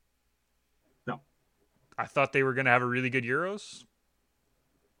 No. I thought they were going to have a really good Euros.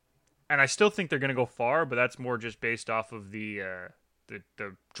 And I still think they're going to go far, but that's more just based off of the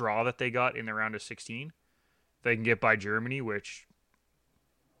draw that they got in the round of 16. They can get by Germany, which,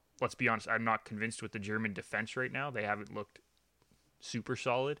 let's be honest, I'm not convinced with the German defense right now. They haven't looked super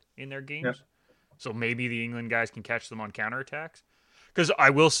solid in their games. Yep. So maybe the England guys can catch them on counterattacks. Because I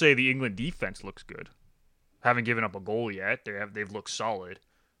will say the England defense looks good. Haven't given up a goal yet. They've looked solid.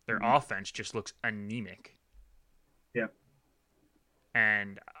 Their offense just looks anemic. Yeah.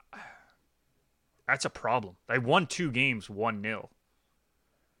 And that's a problem. They won 2 games 1-0.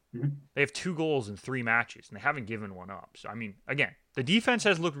 Mm-hmm. They have 2 goals in 3 matches, and they haven't given one up. So, I mean, again, the defense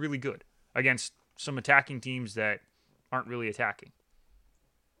has looked really good against some attacking teams that aren't really attacking.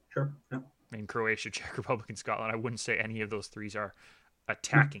 Sure. Yeah. I mean, Croatia, Czech Republic, and Scotland, I wouldn't say any of those 3 are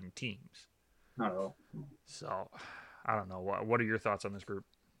attacking teams. Not at all. So, I don't know. What are your thoughts on this group?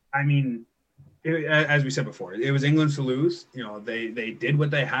 I mean, as we said before, it was England to lose. They did what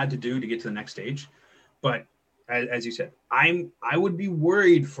they had to do to get to the next stage. But as you said, I would be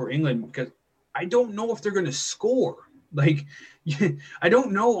worried for England because I don't know if they're going to score. Like, I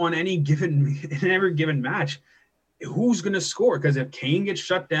don't know on any given match who's going to score, because if Kane gets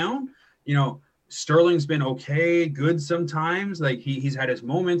shut down, Sterling's been okay, good sometimes. Like he's had his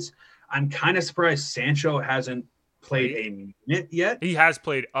moments. I'm kind of surprised Sancho hasn't played a minute yet. He has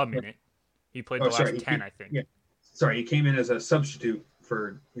played a minute. He played the last 10, I think. Yeah. Sorry, he came in as a substitute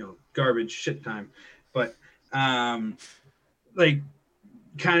for garbage shit time. But kind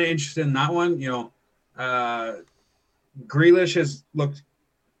of interested in that one. Grealish has looked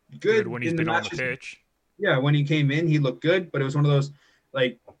good when he's been on the pitch. Yeah, when he came in, he looked good, but it was one of those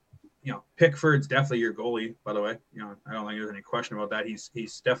Pickford's definitely your goalie, by the way. I don't think there's any question about that. He's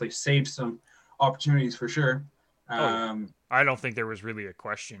definitely saved some opportunities for sure. I don't think there was really a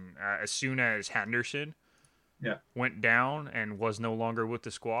question. As soon as Henderson Yeah. went down and was no longer with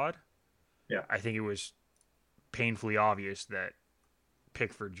the squad, Yeah. I think it was painfully obvious that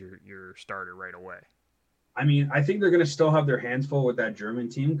Pickford's your starter right away. I mean, I think they're going to still have their hands full with that German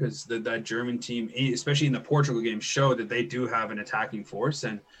team because that German team, especially in the Portugal game, showed that they do have an attacking force.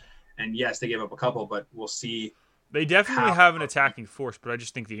 And yes, they gave up a couple, but we'll see. They definitely have an attacking force, but I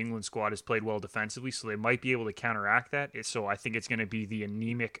just think the England squad has played well defensively, so they might be able to counteract that. So I think it's going to be the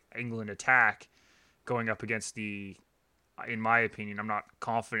anemic England attack going up against the, in my opinion, I'm not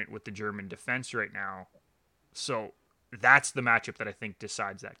confident with the German defense right now. So that's the matchup that I think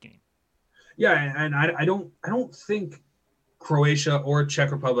decides that game. Yeah, and I don't think Croatia or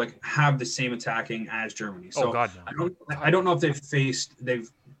Czech Republic have the same attacking as Germany. So God, no. I don't know if the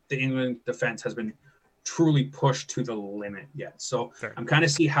England defense has been truly pushed to the limit yet. So Fair. I'm kind of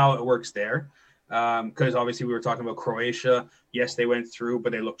see how it works there. Because obviously we were talking about Croatia. Yes, they went through,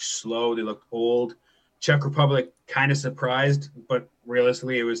 but they looked slow. They looked old. Czech Republic kind of surprised, but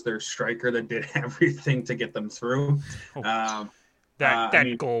realistically it was their striker that did everything to get them through.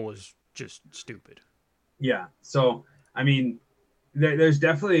 That goal was just stupid. Yeah. So, I mean, there's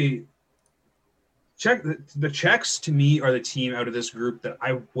definitely the Czechs to me are the team out of this group that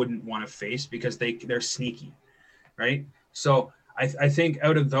I wouldn't want to face because they're sneaky, right? So I think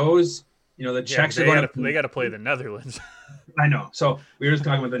out of those, the Czechs they got to play the Netherlands. I know. So we were just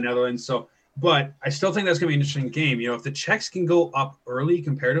talking about the Netherlands. So, but I still think that's going to be an interesting game. If the Czechs can go up early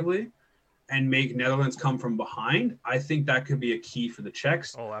comparatively and make Netherlands come from behind, I think that could be a key for the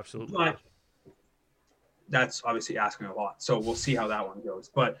Czechs. Oh, absolutely. But that's obviously asking a lot. So we'll see how that one goes.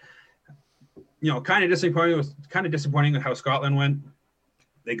 But kind of disappointing with how Scotland went.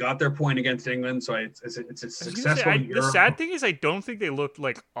 They got their point against England, so it's a successful Euro. The sad thing is I don't think they looked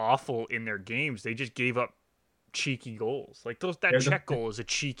like awful in their games. They just gave up cheeky goals. Like that Czech goal is a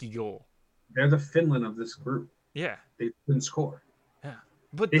cheeky goal. They're the Finland of this group. Yeah. They couldn't score. Yeah.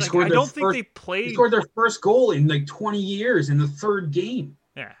 But they I don't think they played. They scored their first goal in like 20 years in the third game.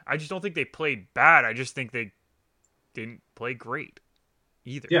 Yeah. I just don't think they played bad. I just think they didn't play great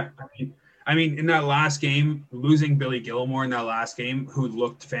either. Yeah. I mean, in that last game, losing Billy Gilmore in that last game, who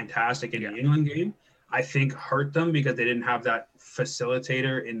looked fantastic in the England game, I think hurt them because they didn't have that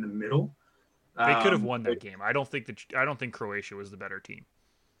facilitator in the middle. They could have won that game. I don't think Croatia was the better team.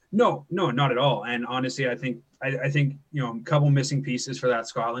 No, not at all. And honestly, I think a couple missing pieces for that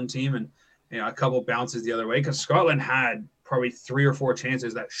Scotland team, and a couple bounces the other way because Scotland had probably 3 or 4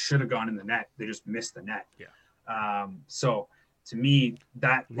 chances that should have gone in the net. They just missed the net. Yeah. So to me,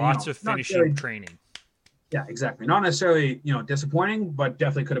 that lots of finishing training. Yeah, exactly. Not necessarily disappointing, but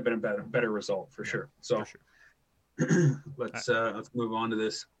definitely could have been a better result for sure. So for sure. let's move on to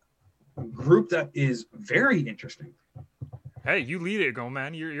this group that is very interesting. Hey, you lead it, go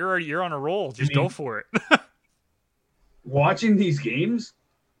man. You're on a roll. Just go for it. Watching these games,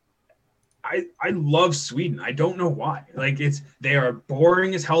 I love Sweden. I don't know why. Like they are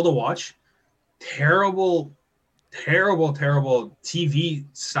boring as hell to watch. Terrible TV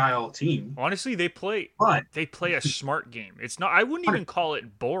style team. Honestly, they play a smart game. It's not. I wouldn't even call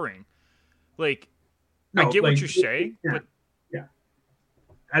it boring. Like, no, I get what you're saying, but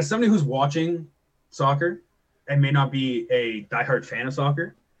as somebody who's watching soccer and may not be a diehard fan of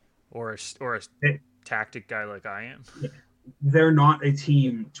soccer, or a tactic guy like I am, they're not a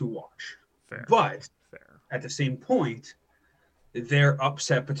team to watch. Fair. But at the same point, their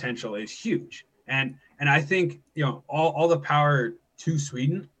upset potential is huge. And I think, all the power to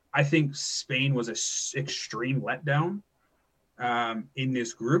Sweden. I think Spain was an extreme letdown in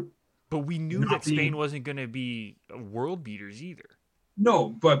this group. But we knew that Spain wasn't going to be world beaters either. No,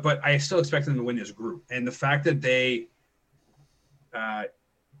 but I still expect them to win this group. And the fact that they,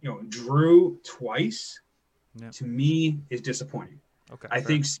 drew twice, to me, is disappointing. Okay. I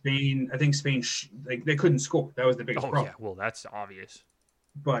think Spain, they couldn't score. That was the biggest problem. Yeah, well, that's obvious.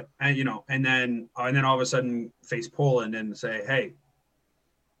 But and then all of a sudden face Poland and say, hey,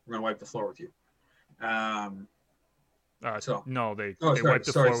 we're gonna wipe the floor with you. No, they wiped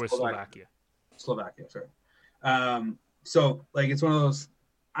the floor with Slovakia. Sorry. So it's one of those.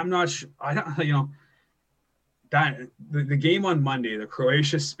 I'm not sure. I don't. That the game on Monday, the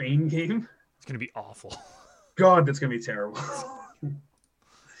Croatia-Spain game. It's gonna be awful. God, that's gonna be terrible.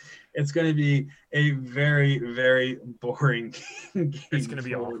 It's going to be a very, very boring game. It's going to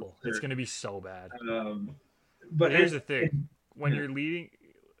be awful. Sure. It's going to be so bad. But here's the thing. When you're leading,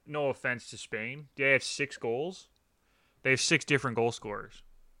 no offense to Spain, they have 6 goals. They have 6 different goal scorers.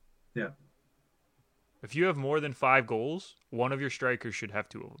 Yeah. If you have more than 5 goals, one of your strikers should have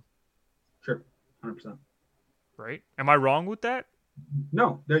 2 of them. Sure. 100%. right? Am I wrong with that?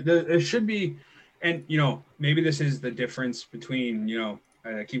 No, there should be, and maybe this is the difference between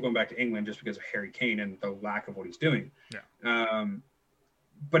I keep going back to England just because of Harry Kane and the lack of what he's doing. Yeah.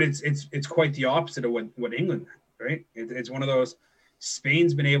 But it's quite the opposite of what England, right? It's one of those.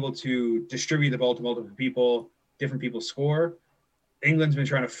 Spain's been able to distribute the ball to multiple people, different people score. England's been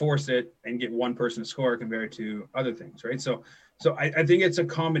trying to force it and get one person to score compared to other things, right? So I think it's a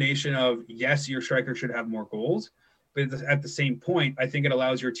combination of, yes, your striker should have more goals, but at the same point, I think it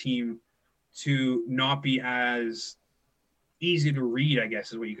allows your team to not be as easy to read, I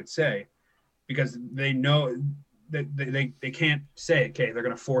guess is what you could say, because they know that they can't say, okay, they're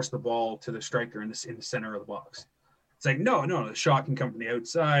going to force the ball to the striker in the center of the box. It's like, no, the shot can come from the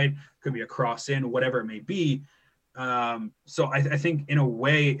outside, could be a cross in, whatever it may be. So I think in a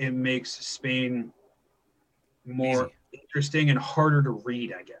way it makes Spain more interesting and harder to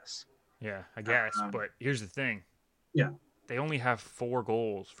read, I guess. Yeah, I guess. But here's the thing. Yeah. They only have 4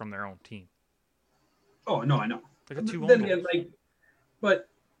 goals from their own team. Oh, no, I know. They got 2 own goals.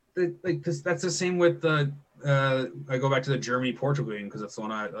 That's the same with the I go back to the Germany-Portugal game because that's the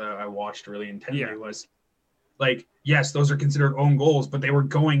one I watched really intently. Yeah. Was like, yes, those are considered own goals, but they were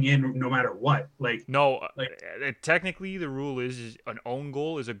going in no matter what. Technically the rule is an own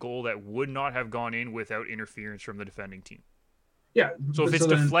goal is a goal that would not have gone in without interference from the defending team. Yeah. So if it's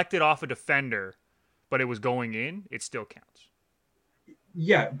deflected off a defender, but it was going in, it still counts.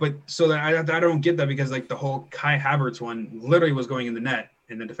 Yeah, but so that I don't get that because like the whole Kai Havertz one literally was going in the net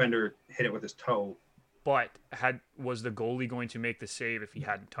and the defender hit it with his toe. But was the goalie going to make the save if he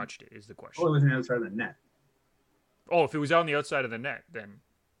hadn't touched it? Is the question. Oh, it was on the outside of the net. Oh, if it was on the outside of the net, then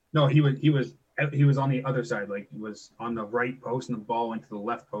no, he was on the other side, like he was on the right post and the ball went to the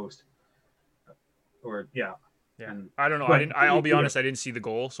left post. Or yeah. And, I don't know. I'll be honest. I didn't see the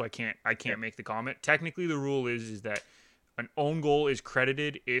goal, so I can't make the comment. Technically, the rule is that an own goal is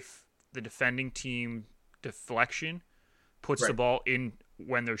credited if the defending team deflection puts the ball in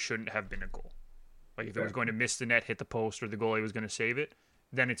when there shouldn't have been a goal. Like if it was going to miss the net, hit the post, or the goalie was going to save it,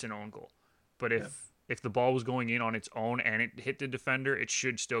 then it's an own goal. But if the ball was going in on its own and it hit the defender, it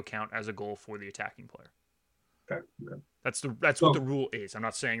should still count as a goal for the attacking player. Okay. That's what the rule is. I'm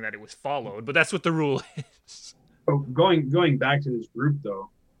not saying that it was followed, but that's what the rule is. Oh, going back to this group though,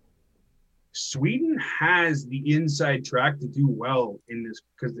 Sweden has the inside track to do well in this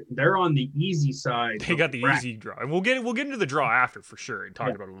because they're on the easy side. They got the easy draw, and we'll get into the draw after for sure and talk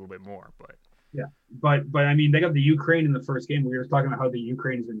about it a little bit more. But yeah, but I mean, they got the Ukraine in the first game. We were talking about how the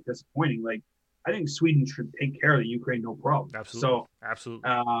Ukraine has been disappointing. Like, I think Sweden should take care of the Ukraine, no problem. Absolutely. So absolutely.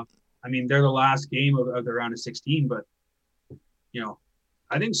 I mean, they're the last game of the round of 16, but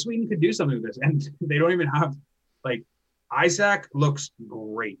I think Sweden could do something with this, and they don't even have like. Isaac looks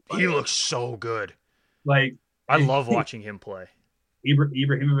great. He looks so good. Like I love watching him play.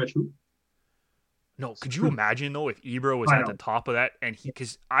 Ibrahimovic who? No, could you imagine though if Ibra was at the top of that and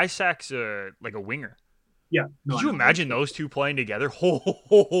because Isaac's like a winger. Yeah. No, could you imagine those two playing together?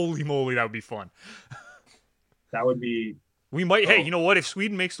 Holy moly, that would be fun. That would be. We might. Hey, you know what? If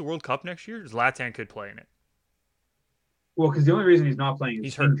Sweden makes the World Cup next year, Zlatan could play in it. Well, because the only reason he's not playing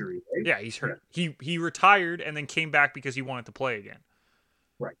is injury, right? Yeah, he's hurt. Yeah. He retired and then came back because he wanted to play again.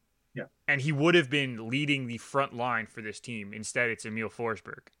 Right. Yeah. And he would have been leading the front line for this team. Instead, it's Emil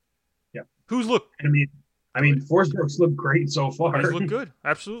Forsberg. Yeah. Who's looked? I mean, Forsberg's looked great so far. He's looked good,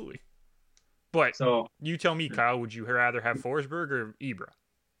 absolutely. But you tell me, Kyle, would you rather have Forsberg or Ibra?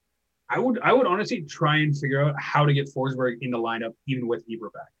 I would honestly try and figure out how to get Forsberg in the lineup, even with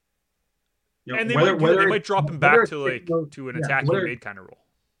Ibra back. And they might drop him back to an attacking mid kind of role,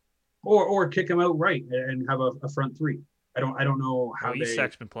 or kick him out right and have a front three. I don't know how.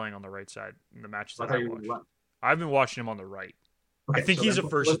 Isak's been playing on the right side in the matches that I watched. I've been watching him on the right. Okay, I think he's a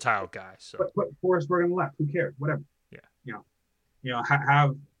versatile guy. So put Forsberg on the left. Who cares? Whatever. Yeah.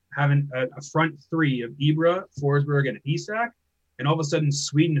 Having a front three of Ibra, Forsberg, and Isak, and all of a sudden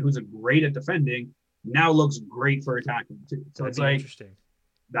Sweden, who's great at defending, now looks great for attacking too. So it's like interesting.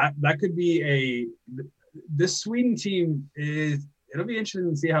 That could be this Sweden team it'll be interesting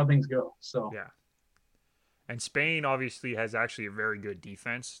to see how things go. So yeah. And Spain obviously has actually a very good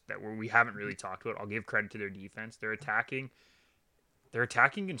defense that we haven't really talked about. I'll give credit to their defense. They're attacking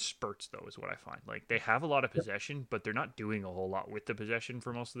in spurts though, is what I find. Like they have a lot of possession, but they're not doing a whole lot with the possession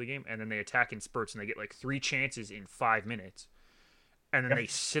for most of the game. And then they attack in spurts and they get like 3 chances in 5 minutes. And then they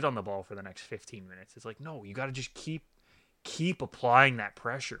sit on the ball for the next 15 minutes. It's like, no, you got to just keep applying that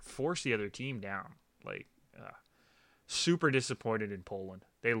pressure, force the other team down. Like, super disappointed in Poland.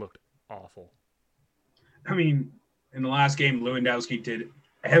 They looked awful. I mean, in the last game, Lewandowski did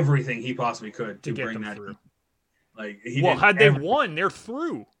everything he possibly could to bring that through. Like he Well, did had they won, they're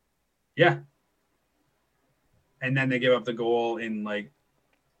through. Yeah. And then they give up the goal in like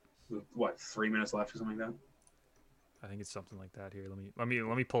what, 3 minutes left or something like that. I think it's something like that here. Let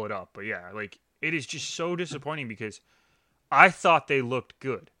me pull it up. But yeah, like it is just so disappointing because I thought they looked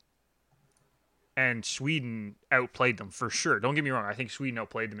good. And Sweden outplayed them for sure. Don't get me wrong. I think Sweden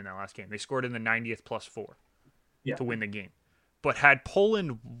outplayed them in that last game. They scored in the 90th +4 to win the game. But had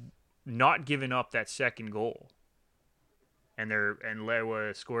Poland not given up that second goal, and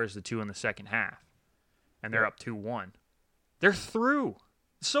Lewa scores the 2 in the second half, and they're up 2-1, they're through.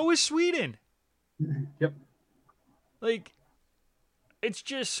 So is Sweden. Yep. Like, it's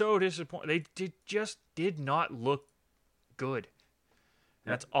just so disappointing. They just did not look good.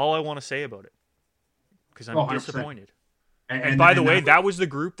 And that's all I want to say about it. Because I'm disappointed. And by the way, that was the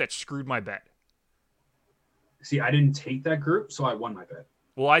group that screwed my bet. See, I didn't take that group, so I won my bet.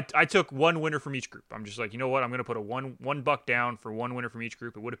 Well, I took one winner from each group. I'm just like, you know what? I'm going to put a $1 down for one winner from each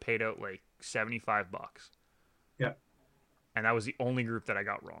group. It would have paid out like $75. Yeah. And that was the only group that I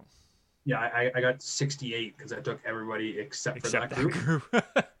got wrong. Yeah, I got 68 because I took everybody except for that group.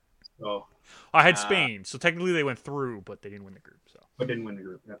 So I had Spain, so technically they went through, but they didn't win the group. So. But didn't win the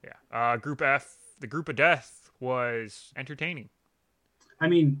group. Yeah. Group F, the group of death, was entertaining. I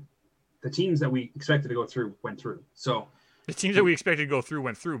mean, the teams that we expected to go through went through. So the teams that we expected to go through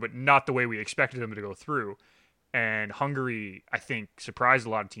went through, but not the way we expected them to go through. And Hungary, I think, surprised a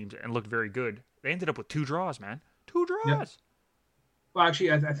lot of teams and looked very good. They ended up with 2 draws, man. 2 draws. Yeah. Well,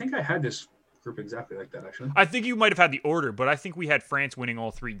 actually, I think I had this group exactly like that, actually. I think you might have had the order, but I think we had France winning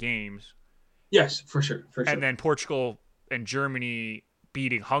all 3 games. Yes, for sure. And then Portugal and Germany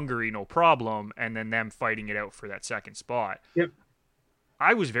beating Hungary, no problem, and then them fighting it out for that second spot. Yep.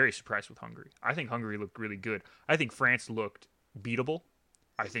 I was very surprised with Hungary. I think Hungary looked really good. I think France looked beatable.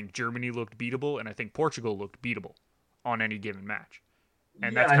 I think Germany looked beatable, and I think Portugal looked beatable on any given match.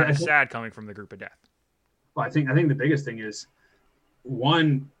 And that's kind of sad coming from the group of death. Well, I think the biggest thing is,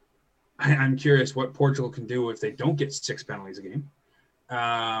 one, I'm curious what Portugal can do if they don't get 6 penalties a game.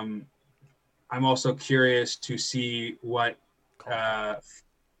 I'm also curious to see what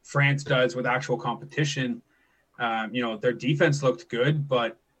France does with actual competition. Their defense looked good,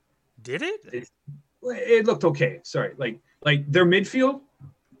 but did it? It looked okay. Sorry, like their midfield,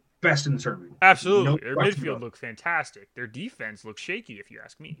 best in the tournament. Absolutely, their midfield looked fantastic. Their defense looked shaky, if you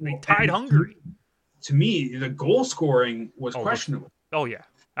ask me. They tied Hungary. To me, the goal scoring was questionable. Oh yeah,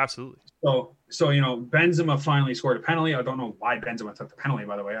 absolutely. So Benzema finally scored a penalty. I don't know why Benzema took the penalty.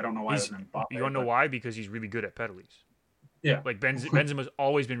 By the way, I don't know why. You want to know why? Because he's really good at penalties. Yeah, like Benzema's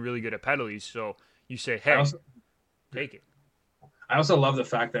always been really good at penalties. So you say, hey, take it. I also love the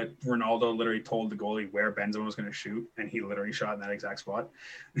fact that Ronaldo literally told the goalie where Benzema was going to shoot, and he literally shot in that exact spot.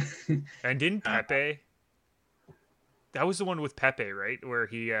 And didn't Pepe? That was the one with Pepe, right? Where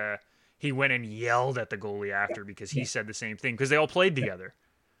he went and yelled at the goalie after because he said the same thing because they all played together.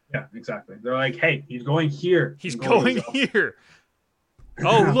 Yeah, exactly. They're like, hey, he's going here. He's going here.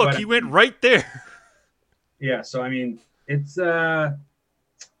 Oh, look, he went right there. Yeah, so I mean, it's that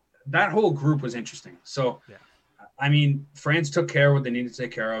whole group was interesting. So, I mean, France took care of what they needed to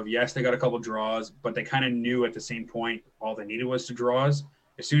take care of. Yes, they got a couple draws, but they kind of knew at the same point all they needed was 2 draws.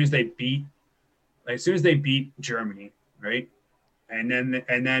 As soon as they beat Germany, right? And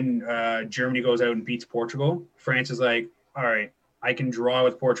then Germany goes out and beats Portugal. France is like, all right, I can draw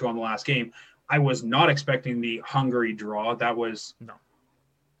with Portugal in the last game. I was not expecting the Hungary draw. That was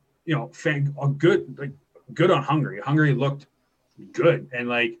good on Hungary. Hungary looked good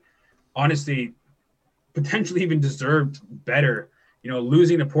and honestly, potentially even deserved better.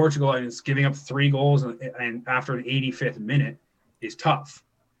 Losing to Portugal and giving up 3 goals and after the 85th minute is tough.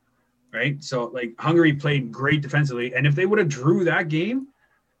 Right. So Hungary played great defensively. And if they would have drew that game,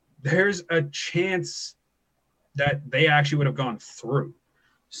 there's a chance that they actually would have gone through.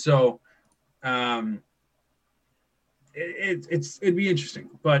 So it'd be interesting.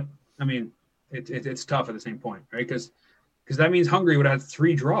 But I mean, it's tough at the same point, right? Because that means Hungary would have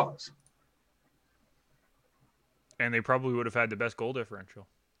 3 draws. And they probably would have had the best goal differential.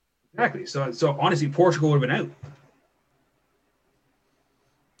 Exactly. So honestly, Portugal would have been out.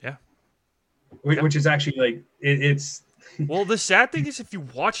 Yeah. Which is actually it's. Well, the sad thing is, if you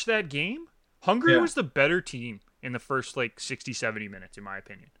watch that game, Hungary was the better team in the first 60, 70 minutes, in my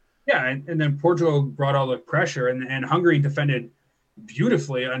opinion. Yeah, and then Portugal brought all the pressure, and Hungary defended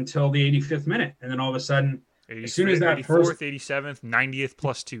beautifully until the 85th minute, and then all of a sudden, as soon as that 84th, 87th, 90th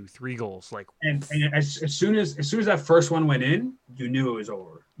plus 2, 3 goals. Like, and as soon as that first one went in, you knew it was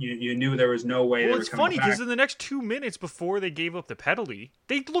over. You knew there was no way. well, they it's were coming funny back. because in the next 2 minutes before they gave up the penalty,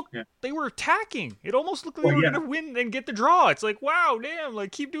 they were attacking. It almost looked like they were going to win and get the draw. It's like, wow, damn,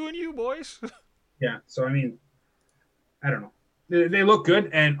 like keep doing you, boys. Yeah. So I mean, I don't know. They look good,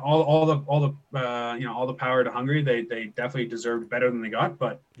 and all the power to Hungary. They definitely deserved better than they got,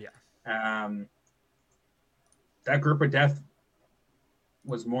 but yeah, that group of death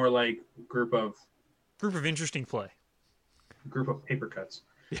was more like group of interesting play. Group of paper cuts.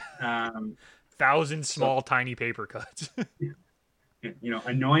 Yeah. 1,000 small, tiny paper cuts.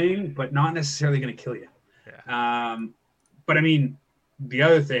 Annoying, but not necessarily going to kill you. Yeah. But I mean, the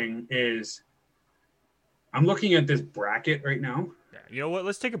other thing is, I'm looking at this bracket right now. Yeah. You know what?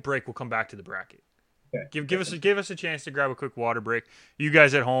 Let's take a break. We'll come back to the bracket. Okay. Give us a chance to grab a quick water break. You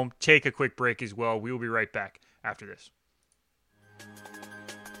guys at home, take a quick break as well. We will be right back after this.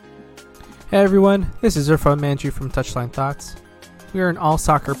 Hey everyone, this is Irfan Manji from Touchline Thoughts. We are an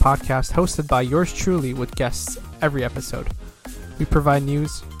all-soccer podcast hosted by yours truly with guests every episode. We provide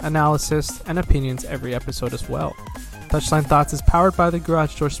news, analysis, and opinions every episode as well. Touchline Thoughts is powered by the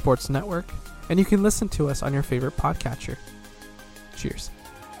Garage Door Sports Network, and you can listen to us on your favorite podcatcher. Cheers.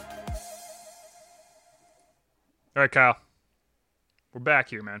 All right, Kyle. We're back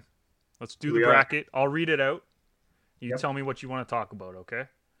here, man. Let's do the bracket. I'll read it out. You tell me what you want to talk about, okay?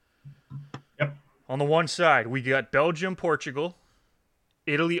 Yep. On the one side, we got Belgium, Portugal,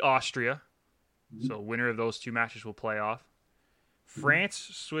 Italy, Austria. So winner of those two matches will play off. France,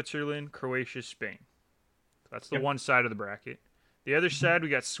 Switzerland, Croatia, Spain. That's the one side of the bracket. The other side, we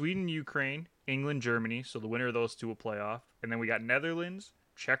got Sweden, Ukraine, England, Germany. So the winner of those two will play off. And then we got Netherlands,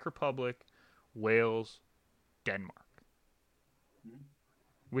 Czech Republic, Wales, Denmark.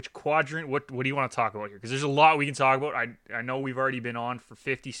 Which quadrant? What do you want to talk about here? Because there's a lot we can talk about. I know we've already been on for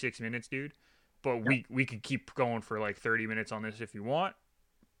 56 minutes, dude. But we could keep going for like 30 minutes on this if you want.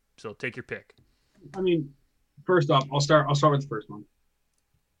 So take your pick. I mean, first off, I'll start with the first one.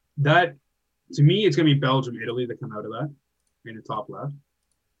 That, to me, it's going to be Belgium, Italy that come out of that in the top left.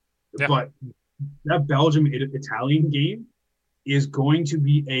 Yeah. But that Belgium-Italian game is going to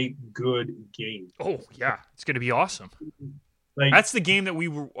be a good game. Oh, yeah. It's going to be awesome. Like, that's the game that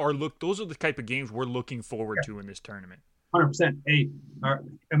those are the type of games we're looking forward to in this tournament. 100%. Hey,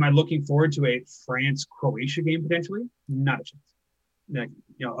 am I looking forward to a France-Croatia game potentially? Not a chance. Like,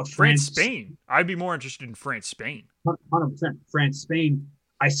 a France-Spain. I'd be more interested in France-Spain. 100%. France-Spain.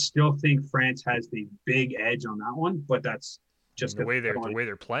 I still think France has the big edge on that one, but that's just the way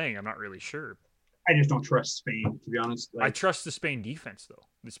they're playing. I'm not really sure. I just don't trust Spain, to be honest. I trust the Spain defense, though.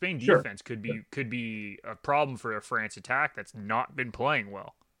 The Spain defense could be a problem for a France attack that's not been playing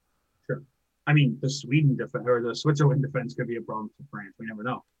well. Sure. I mean, the Sweden defense or the Switzerland defense could be a problem for France. We never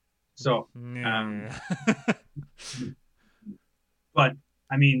know. So, but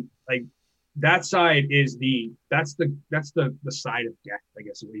I mean, like that side is that's the side of death, I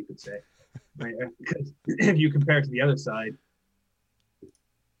guess is what you could say. Right? Because if you compare it to the other side,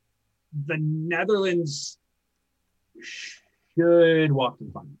 the Netherlands should walk to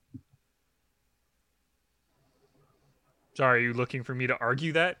the final. Sorry, are you looking for me to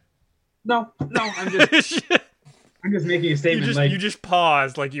argue that? No, I'm just making a statement. You just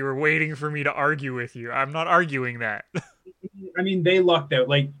paused like you were waiting for me to argue with you. I'm not arguing that. I mean, they lucked out.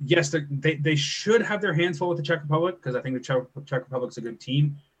 Like, yes, they should have their hands full with the Czech Republic because I think the Czech Republic's a good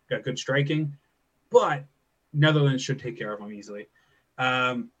team, got good striking, but Netherlands should take care of them easily.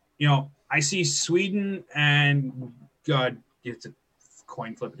 I see Sweden and God, it's a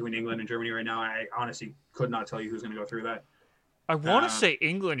coin flip between England and Germany right now. I honestly could not tell you who's going to go through that. I want to say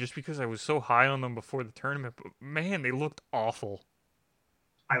England just because I was so high on them before the tournament, but man, they looked awful.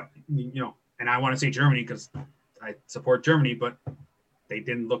 And I want to say Germany because I support Germany, but they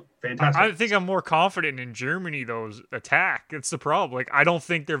didn't look fantastic. I think I'm more confident in Germany, those attack. It's the problem. Like, I don't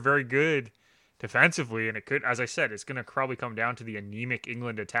think they're very good defensively, and it could, as I said, it's going to probably come down to the anemic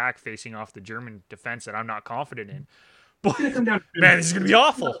England attack facing off the German defense that I'm not confident in. But, man, this is going to be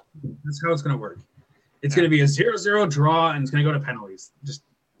awful. That's how it's going to work. It's going to be a 0-0 draw, and it's going to go to penalties.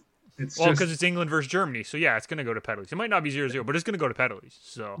 Because it's England versus Germany, so yeah, it's going to go to penalties. It might not be 0-0, but it's going to go to penalties.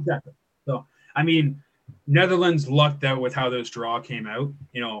 So exactly. So I mean, Netherlands lucked out with how this draw came out.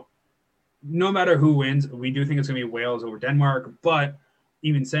 No matter who wins, we do think it's going to be Wales over Denmark. But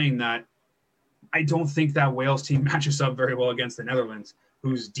even saying that, I don't think that Wales team matches up very well against the Netherlands,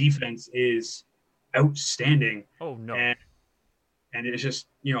 whose defense is outstanding. Oh no. And it's just,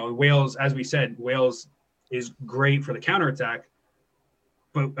 Wales, as we said, Wales is great for the counterattack.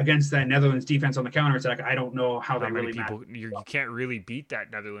 but against that Netherlands defense on the counterattack, I don't know how they Not many really people. match. You can't really beat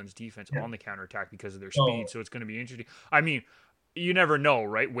that Netherlands defense Yeah. on the counterattack because of their So- speed. So it's going to be interesting. I mean, you never know,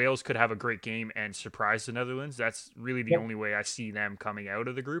 right? Wales could have a great game and surprise the Netherlands. That's really the Yep. only way I see them coming out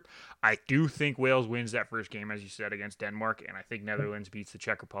of the group. I do think Wales wins that first game, as you said, against Denmark, and I think Netherlands beats the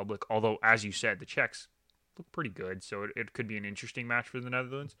Czech Republic. Although, as you said, the Czechs look pretty good, so it could be an interesting match for the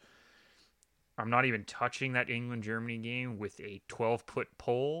Netherlands. I'm not even touching that England-Germany game with a 12-put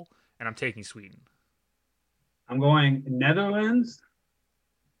pole, and I'm taking Sweden. I'm going Netherlands.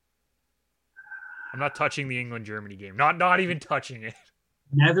 I'm not touching the England-Germany game. Not even touching it.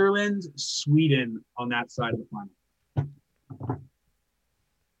 Netherlands, Sweden on that side of the final.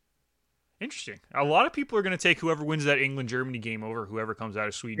 Interesting. A lot of people are going to take whoever wins that England-Germany game over whoever comes out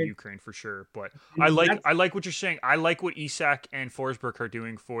of Sweden, Ukraine for sure. But I like what you're saying. I like what Isak and Forsberg are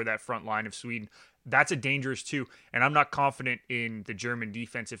doing for that front line of Sweden. That's a dangerous too, and I'm not confident in the German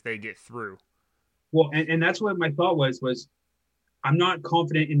defense if they get through. Well, and that's what my thought was I'm not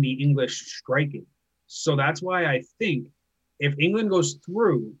confident in the English striking. So that's why I think if England goes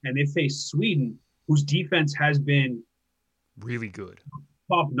through and they face Sweden, whose defense has been Really good.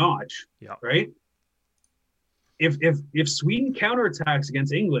 top notch, Yeah. right? If Sweden counterattacks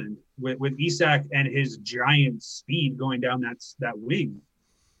against England with Isak and his giant speed going down that wing,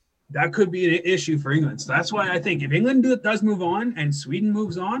 that could be an issue for England. So that's why I think if England does move on and Sweden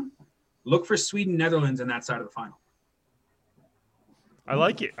moves on, look for Sweden, Netherlands in that side of the final. I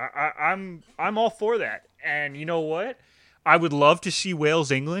like it. I'm all for that. And you know what? I would love to see Wales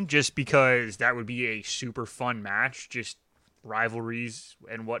England just because that would be a super fun match, just rivalries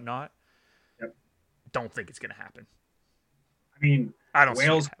and whatnot. Yep. Don't think it's going to happen. I mean, I don't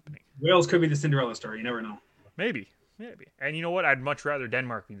Wales- see it happening. Wales could be the Cinderella story. You never know. Maybe. And you know what? I'd much rather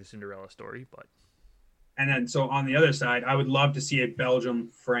Denmark be the Cinderella story, but And then, so on the other side, I would love to see a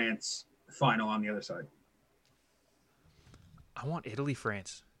Belgium-France final on the other side. I want Italy,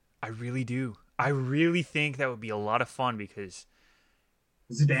 France. I really do. I really think that would be a lot of fun because,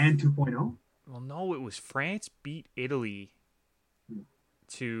 Zidane 2.0? well, no, it was France beat Italy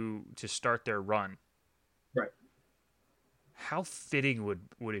to start their run. Right. How fitting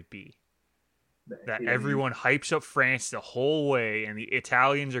would it be that Yeah. everyone hypes up France the whole way and the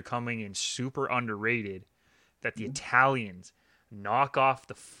Italians are coming in super underrated, that the Italians knock off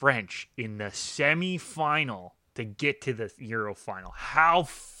the French in the semi-final to get to the Euro final? How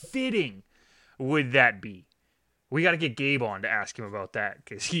fitting would that be? We got to get Gabe on to ask him about that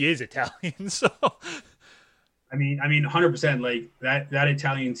because he is Italian. So I mean, 100%. Like that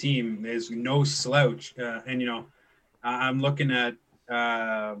Italian team is no slouch. And I'm looking at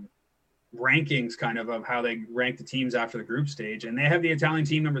rankings kind of how they rank the teams after the group stage, and they have the Italian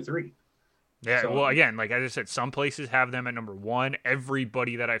team number 3. yeah, So- well, again, like I just said, some places have them at number 1.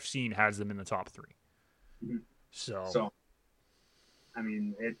 Everybody that I've seen has them in the top 3. Mhm. So, So, I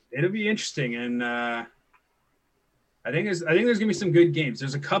mean, it'll be interesting, and I think there's gonna be some good games.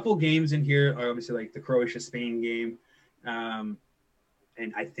 There's a couple games in here, obviously, like the Croatia-Spain game, and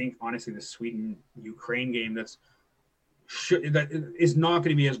I think honestly the Sweden-Ukraine game that is not going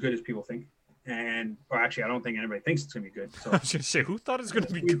to be as good as people think. Or actually, I don't think anybody thinks it's going to be good. So I was going to say, who thought it was going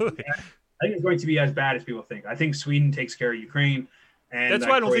to be good? I think it's going to be as bad as people think. I think Sweden takes care of Ukraine. And That's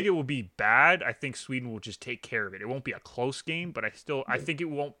why I don't think it will be bad. I think Sweden will just take care of it. It won't be a close game, but I think it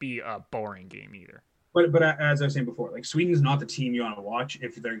won't be a boring game either. But as I was saying before, like Sweden's not the team you want to watch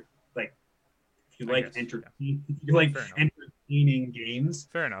if they're like if you I like guess, Fair enough. entertaining games.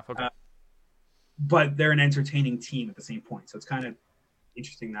 Fair enough. Okay. But they're an entertaining team at the same point. So it's kind of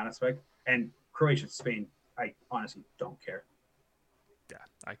interesting in that aspect. And Croatia, Spain, I honestly don't care. Yeah,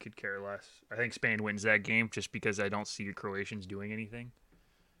 I could care less. I think Spain wins that game just because I don't see the Croatians doing anything.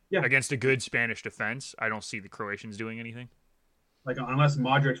 Yeah. Against a good Spanish defense, I don't see the Croatians doing anything. Like unless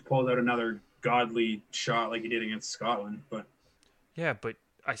Modric pulls out another godly shot like he did against Scotland. But Yeah, but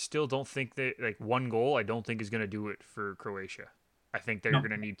I still don't think that, like, one goal, I don't think is going to do it for Croatia. I think they're No.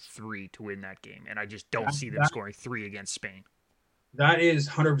 going to need 3 to win that game, and I just don't That- see them that- scoring 3 against Spain. that is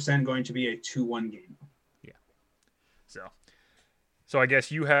 100% going to be a 2-1 game. So I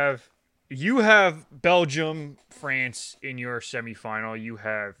guess you have Belgium, France in your semifinal. You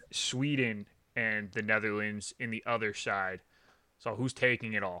have Sweden and the Netherlands in the other side. So who's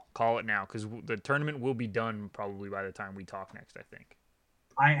taking it all? Call it now, because the tournament will be done probably by the time we talk next, I think.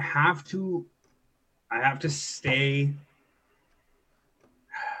 I have to stay.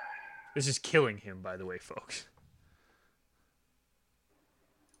 This is killing him, by the way, folks.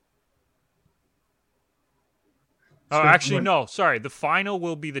 Oh, So actually, what- no. Sorry, the final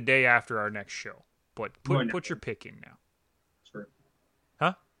will be the day after our next show. But When? put your pick in now. Sure.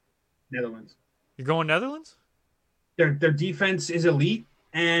 Huh? Netherlands. You're going Netherlands? Their defense is elite,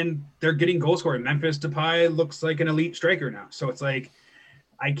 and they're getting goal scoring. Memphis Depay looks like an elite striker now. So it's like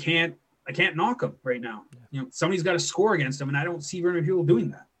I can't knock them right now. Yeah. Somebody's got to score against them, and I don't see very many people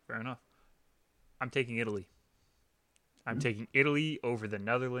doing that. Fair enough. I'm taking Italy. I'm taking Italy over the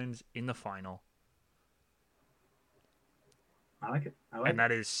Netherlands in the final. I like it. And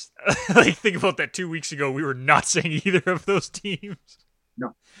that is, like, think about that 2 weeks ago. We were not saying either of those teams.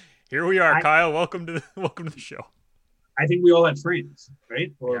 No. Here we are, Kyle. Welcome to the show. I think we all had France,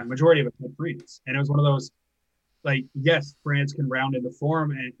 right? Or majority of us had France. And it was one of those, like, yes, France can round into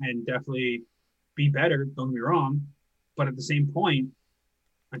form and definitely be better. Don't get me wrong. But at the same point,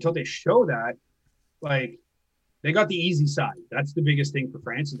 until they show that, like, they got the easy side. That's the biggest thing for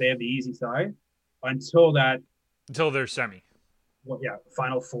France is they have the easy side until they're semi. Well, yeah,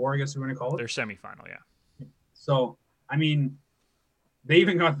 Final Four, I guess we're going to call it. They're semifinal, yeah. So, I mean, they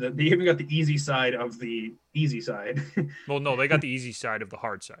even got the easy side of the easy side. Well, no, they got the easy side of the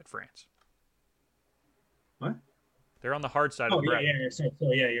hard side, France. What? They're on the hard side of the bracket. Yeah. So,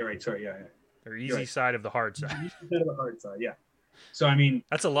 yeah, you're right. Sorry, yeah. They're easy side of the hard side. Easy side of the hard side, yeah. So, I mean,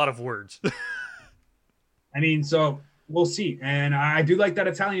 that's a lot of words. I mean, so we'll see. And I do like that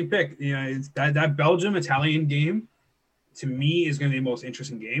Italian pick. You know, it's that Belgium-Italian game, to me, is going to be the most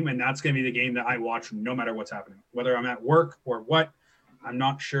interesting game. And that's going to be the game that I watch no matter what's happening. Whether I'm at work or what, I'm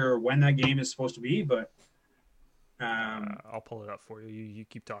not sure when that game is supposed to be, but I'll pull it up for you. You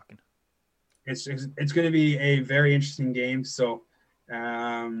keep talking. It's going to be a very interesting game. So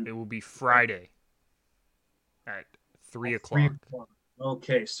it will be Friday at 3 o'clock. 3 o'clock.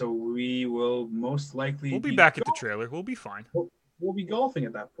 Okay, so we will most likely we'll be back at the trailer. We'll be fine. We'll be golfing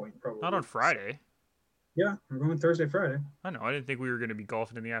at that point, probably. Not on Friday. Yeah, we're going Thursday, Friday. I know. I didn't think we were going to be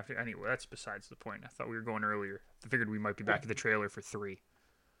golfing in the afternoon. Anyway, that's besides the point. I thought we were going earlier. I figured we might be back at the trailer for 3.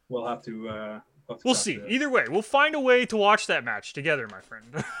 We'll have to. We'll see. Either way, we'll find a way to watch that match together, my friend.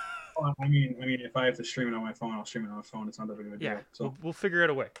 I mean, if I have to stream it on my phone, I'll stream it on my phone. It's not that big of a deal. Yeah, so we'll figure out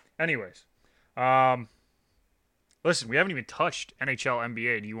a way. Anyways, listen, we haven't even touched NHL,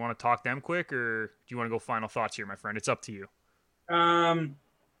 NBA. Do you want to talk them quick, or do you want to go final thoughts here, my friend? It's up to you. I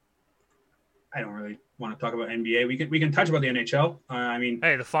don't really want to talk about NBA. We can touch about the NHL. I mean,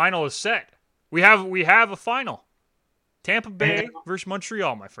 hey, the final is set. We have a final. Tampa Bay versus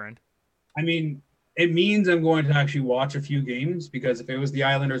Montreal, my friend. I mean, it means I'm going to actually watch a few games because if it was the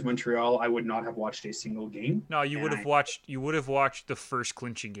Islanders Montreal, I would not have watched a single game. No, you would have watched. You would have watched the first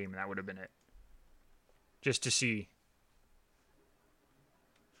clinching game, and that would have been it. Just to see.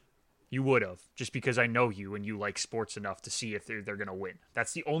 You would have, just because I know you and you like sports enough to see if they're going to win.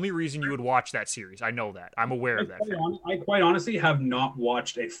 That's the only reason you would watch that series. I know that. I'm aware of that. I quite honestly have not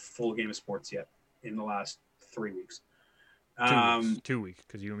watched a full game of sports yet in the last 3 weeks. 2 weeks,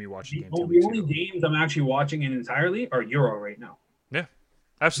 because you and me watched the game 2 weeks ago. The only games I'm actually watching in entirely are Euro right now. Yeah,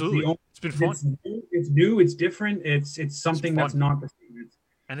 absolutely. It's been fun. It's new. It's different. It's something that's not the same.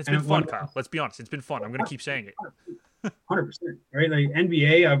 And it's been fun, Kyle. Let's be honest. It's been fun. I'm going to keep saying it. 100%. Right? Like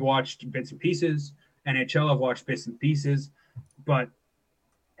NBA, I've watched bits and pieces. NHL, I've watched bits and pieces. And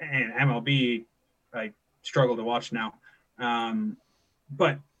MLB, I struggle to watch now.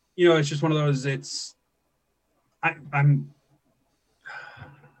 But, it's just one of those, I'm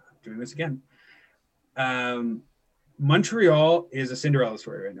doing this again. Montreal is a Cinderella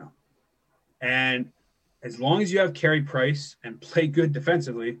story right now. And as long as you have Carey Price and play good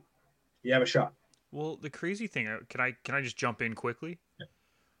defensively, you have a shot. Well, the crazy thing, can I just jump in quickly? Yeah.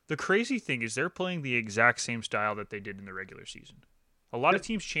 The crazy thing is they're playing the exact same style that they did in the regular season. A lot of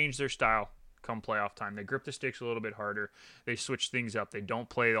teams change their style come playoff time. They grip the sticks a little bit harder. They switch things up. They don't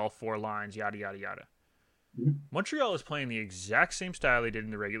play all 4 lines, yada, yada, yada. Mm-hmm. Montreal is playing the exact same style they did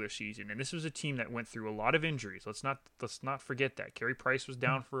in the regular season, and this was a team that went through a lot of injuries. Let's not forget that. Carey Price was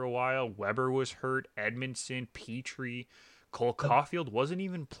down for a while. Weber was hurt. Edmondson, Petrie, Cole Caulfield wasn't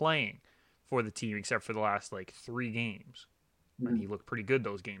even playing for the team except for the last 3 games. And he looked pretty good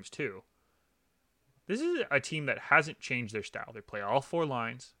those games too. This is a team that hasn't changed their style. They play all 4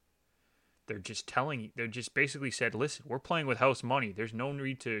 lines. They're just basically said, listen, we're playing with house money. There's no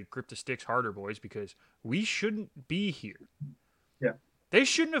need to grip the sticks harder, boys, because we shouldn't be here. Yeah. They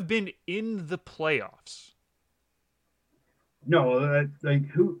shouldn't have been in the playoffs. No,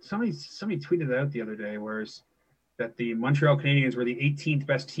 somebody tweeted it out the other day, whereas that the Montreal Canadiens were the 18th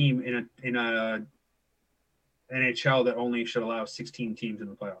best team in a NHL that only should allow 16 teams in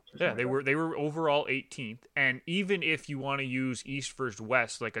the playoffs. Yeah, they were overall 18th, and even if you want to use East versus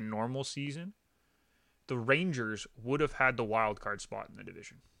West like a normal season, the Rangers would have had the wild card spot in the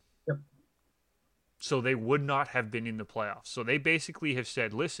division. Yep. So they would not have been in the playoffs. So they basically have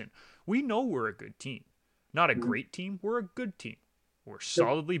said, listen, we know we're a good team. Not a great team. We're a good team. We're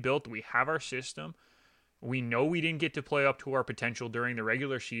solidly built. We have our system. We know we didn't get to play up to our potential during the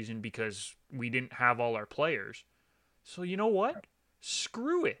regular season because we didn't have all our players. So you know what?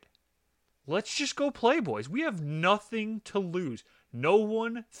 Screw it. Let's just go play, boys. We have nothing to lose. No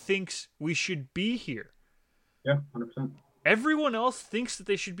one thinks we should be here. Yeah, 100%. Everyone else thinks that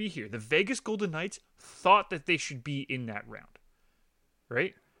they should be here. The Vegas Golden Knights thought that they should be in that round,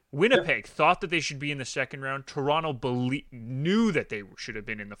 right? Winnipeg thought that they should be in the second round. Toronto knew that they should have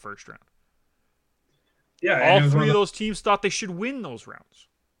been in the first round. Yeah, all three of those teams thought they should win those rounds.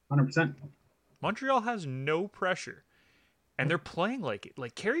 100%. Montreal has no pressure, and they're playing like it.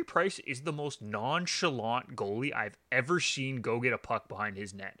 Like, Carey Price is the most nonchalant goalie I've ever seen go get a puck behind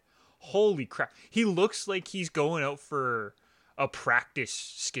his net. Holy crap. He looks like he's going out for a practice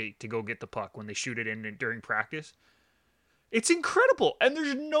skate to go get the puck when they shoot it in during practice. It's incredible, and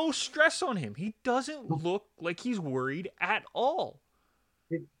there's no stress on him. He doesn't look like he's worried at all.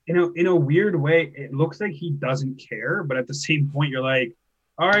 In a weird way, it looks like he doesn't care, but at the same point, you're like,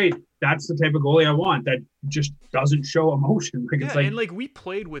 all right, that's the type of goalie I want that just doesn't show emotion. Like, yeah, and we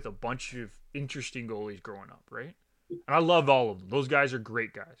played with a bunch of interesting goalies growing up, right? And I loved all of them. Those guys are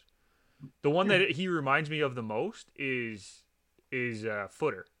great guys. The one that he reminds me of the most is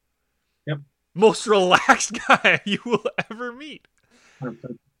Footer. Yep. Most relaxed guy you will ever meet.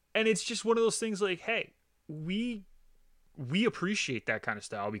 100%. And it's just one of those things like, hey, we appreciate that kind of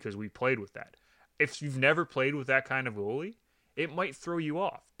style because we played with that. If you've never played with that kind of goalie, it might throw you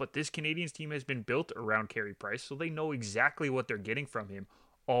off. But this Canadiens team has been built around Carey Price, so they know exactly what they're getting from him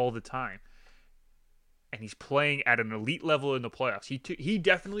all the time. And he's playing at an elite level in the playoffs. He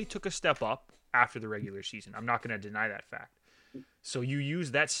definitely took a step up after the regular season. I'm not going to deny that fact. So you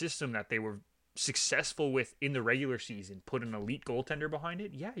use that system that they were successful with in the regular season, put an elite goaltender behind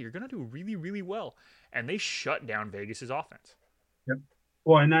it, yeah, you're going to do really, really well. And they shut down Vegas's offense. Yep.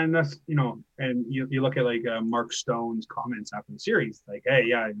 Well, and then that's, and you look at like Mark Stone's comments after the series, like, hey,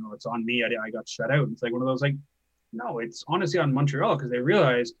 yeah, it's on me. I got shut out. It's like one of those, like, no, it's honestly on Montreal because they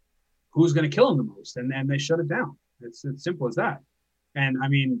realized who's going to kill him the most, and they shut it down. It's simple as that. And I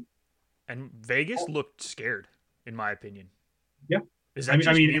mean, and Vegas looked scared, in my opinion. Yeah. Is that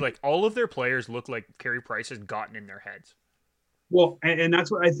just me? Like, all of their players look like Carey Price has gotten in their heads. Well, and that's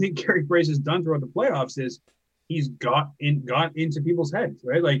what I think Carey Price has done throughout the playoffs is he's got into people's heads,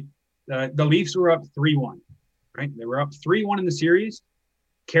 right? Like the Leafs were up 3-1, right? They were up 3-1 in the series.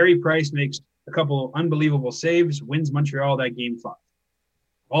 Carey Price makes a couple unbelievable saves, wins Montreal that game 5.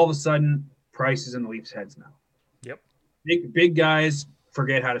 All of a sudden, Price is in the Leafs' heads now. Yep. Big guys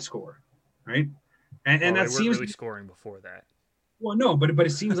forget how to score, right? And that seems really scoring before that. Well, no, but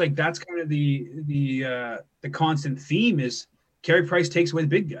it seems like that's kind of the constant theme is Carey Price takes away the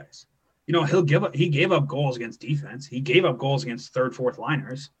big guys. He gave up goals against defense. He gave up goals against third, fourth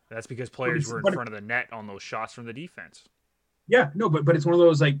liners. That's because players were in front of the net on those shots from the defense. Yeah, no, but it's one of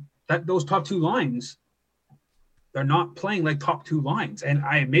those like that. Those top two lines, they're not playing like top two lines, and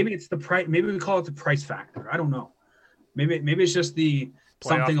maybe it's the price. Maybe we call it the price factor. I don't know. Maybe it's just the playoff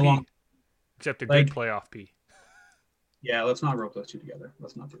something P. along. Except a good playoff P. Yeah, let's not rope those two together.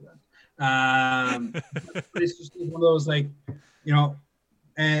 Let's not do that. But it's just one of those like,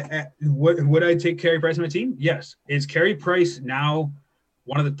 would I take Carey Price on my team? Yes. Is Carey Price now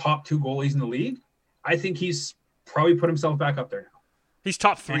one of the top 2 goalies in the league? I think he's probably put himself back up there now. He's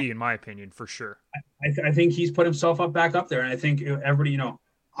top 3 in my opinion, for sure. I think he's put himself back up there, and I think everybody,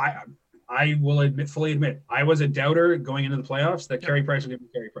 I will fully admit, I was a doubter going into the playoffs that Carey Price would give me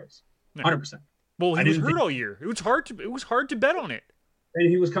Carey Price, 100%. Well, he was hurt all year. It was hard to bet on it. And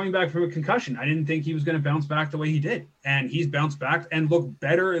he was coming back from a concussion. I didn't think he was going to bounce back the way he did. And he's bounced back and looked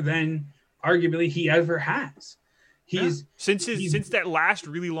better than arguably he ever has. Since that last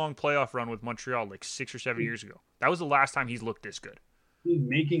really long playoff run with Montreal, like 6 or 7 years ago. That was the last time he's looked this good. He's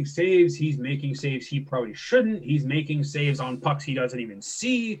making saves. He's making saves he probably shouldn't. He's making saves on pucks he doesn't even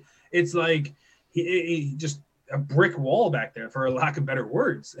see. It's like he just a brick wall back there, for a lack of better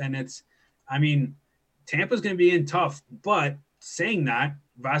words. And Tampa's going to be in tough, but saying that,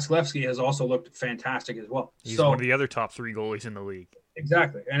 Vasilevsky has also looked fantastic as well. He's one of the other top 3 goalies in the league.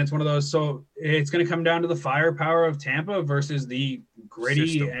 Exactly. And it's one of those. So it's going to come down to the firepower of Tampa versus the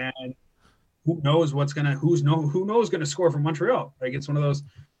gritty system. And who knows who knows going to score from Montreal. Like, it's one of those,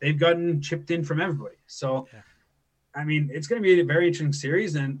 they've gotten chipped in from everybody. So, it's going to be a very interesting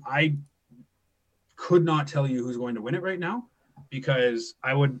series. And I could not tell you who's going to win it right now, because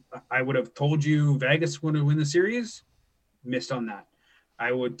I would have told you Vegas would win the series. Missed on that.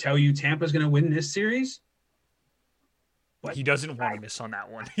 I would tell you Tampa's going to win this series. But he doesn't want to miss on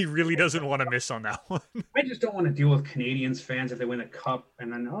that one. He really doesn't want to miss on that one. I just don't want to deal with Canadians fans if they win a cup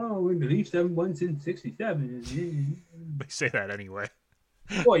and then, the Leafs haven't won since 67. They say that anyway.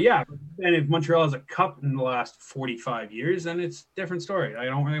 Well, yeah. And if Montreal has a cup in the last 45 years, then it's a different story. I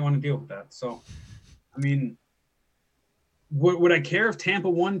don't really want to deal with that. So, I mean, would I care if Tampa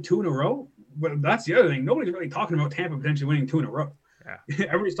won 2 in a row? But that's the other thing. Nobody's really talking about Tampa potentially winning 2 in a row. Yeah.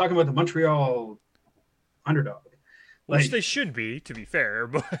 Everybody's talking about the Montreal underdog. Which they should be, to be fair.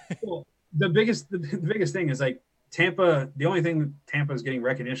 But well, the biggest thing is like Tampa. The only thing that Tampa is getting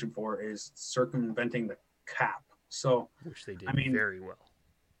recognition for is circumventing the cap. So, which they did very well.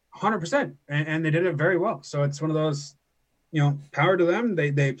 100%, and they did it very well. So it's one of those, power to them.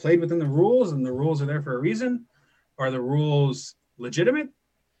 They played within the rules, and the rules are there for a reason. Are the rules legitimate?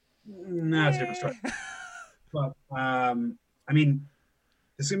 That's a different story. But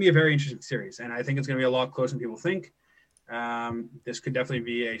this is gonna be a very interesting series, and I think it's gonna be a lot closer than people think. This could definitely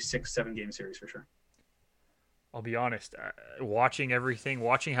be a 6-7 game series for sure. I'll be honest, watching how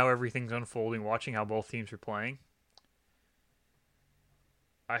everything's unfolding, watching how both teams are playing,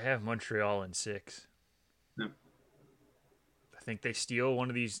 I have Montreal in 6. No. I think they steal one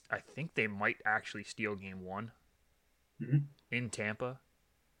of these. I think they might actually steal game 1 in Tampa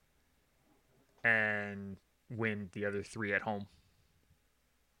and win the other 3 at home.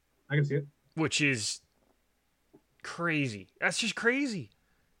 I can see it. Which is crazy. That's just crazy.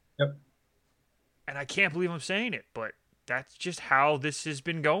 Yep. And I can't believe I'm saying it, but that's just how this has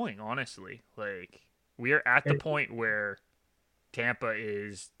been going, honestly. Like, we are at the point where Tampa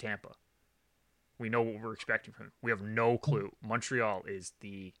is Tampa. We know what we're expecting from them. We have no clue. Montreal is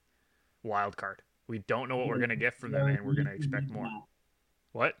the wild card. We don't know what we're going to get from them, and we're going to expect more.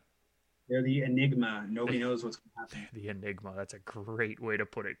 What? They're the enigma. Nobody knows what's going to happen. The enigma. That's a great way to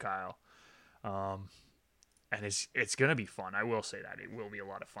put it, Kyle. And it's going to be fun. I will say that. It will be a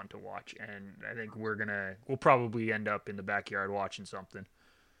lot of fun to watch. And I think we'll probably end up in the backyard watching something.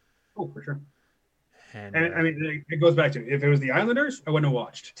 Oh, for sure. And it goes back to, if it was the Islanders, I wouldn't have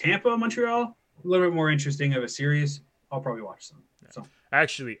watched. Tampa, Montreal, a little bit more interesting of a series. I'll probably watch some. Yeah. So.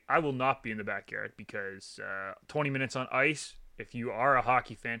 Actually, I will not be in the backyard because 20 minutes on ice, if you are a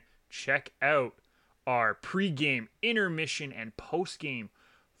hockey fan, check out our pregame, intermission, and postgame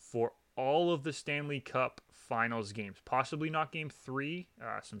for all of the Stanley Cup Finals games. Possibly not Game 3.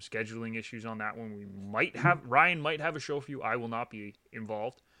 Some scheduling issues on that one. Ryan might have a show for you. I will not be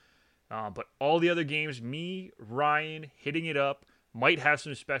involved. But all the other games, me, Ryan, hitting it up. Might have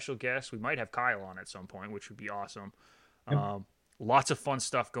some special guests. We might have Kyle on at some point, which would be awesome. Yep. Lots of fun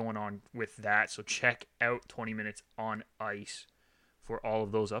stuff going on with that. So check out 20 Minutes on Ice for all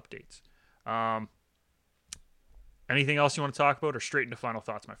of those updates. Anything else you want to talk about, or straight into final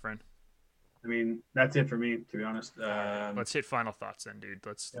thoughts, my friend? That's it for me, to be honest. Let's hit final thoughts then, dude.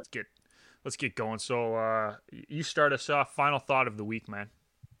 Let's get going. So you start us off. Final thought of the week, man.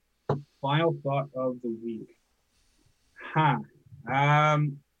 Final thought of the week. Because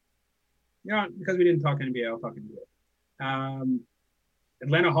we didn't talk NBA, I'll talk NBA.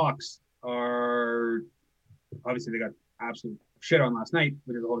 Atlanta Hawks are obviously, they got absolute shit on last night,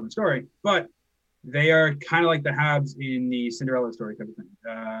 which is a whole different story, but they are kind of like the Habs in the Cinderella story type of thing.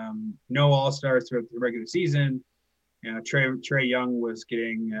 No all-stars throughout the regular season. Trae Young was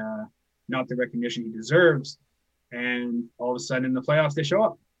getting not the recognition he deserves, and all of a sudden in the playoffs they show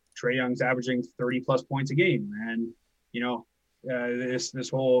up. Trae Young's averaging 30-plus points a game, and this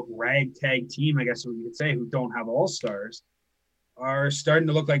whole ragtag team, I guess we could say, who don't have all-stars, are starting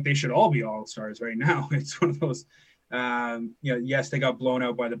to look like they should all be all-stars right now. It's one of those, yes, they got blown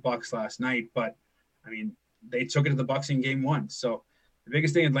out by the Bucks last night, but they took it to the Bucks in game 1. So the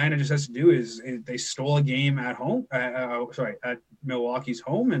biggest thing Atlanta just has to do is they stole a game at home, at Milwaukee's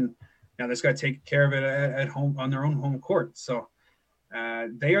home, and now they just got to take care of it at home on their own home court. So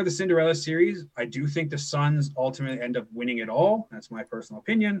they are the Cinderella series. I do think the Suns ultimately end up winning it all. That's my personal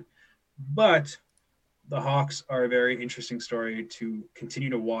opinion, but the Hawks are a very interesting story to continue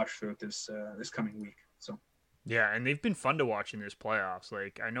to watch throughout this coming week. So, yeah, and they've been fun to watch in this playoffs.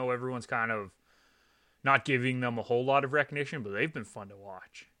 Like, I know everyone's kind of not giving them a whole lot of recognition, but they've been fun to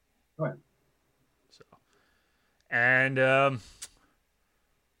watch. Go ahead. So, and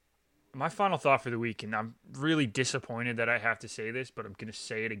my final thought for the week, and I'm really disappointed that I have to say this, but I'm going to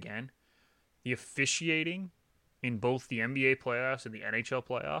say it again. The officiating in both the NBA playoffs and the NHL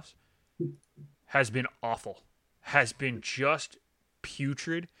playoffs has been awful, has been just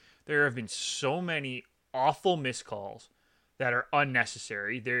putrid. There have been so many awful missed calls that are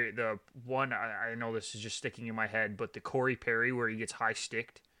unnecessary. They're the one I know this is just sticking in my head, but the Corey Perry where he gets high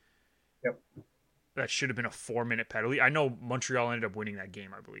sticked. Yep. That should have been a 4-minute penalty. I know Montreal ended up winning that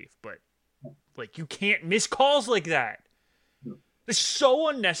game, I believe, but like you can't miss calls like that. It's so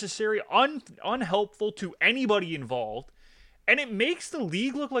unnecessary, unhelpful to anybody involved, and it makes the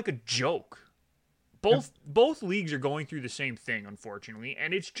league look like a joke. Both leagues are going through the same thing, unfortunately,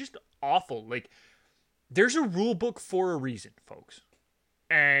 and it's just awful. Like, there's a rule book for a reason, folks.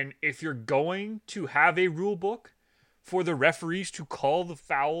 And if you're going to have a rule book for the referees to call the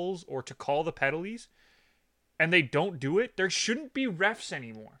fouls or to call the penalties, and they don't do it, there shouldn't be refs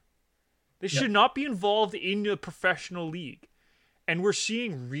anymore. They should not be involved in a professional league. And we're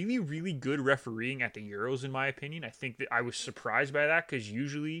seeing really, really good refereeing at the Euros, in my opinion. I think that I was surprised by that because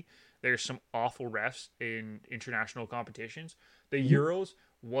usually there's some awful refs in international competitions. The Euros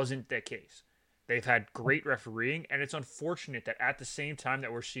wasn't the case. They've had great refereeing, and it's unfortunate that at the same time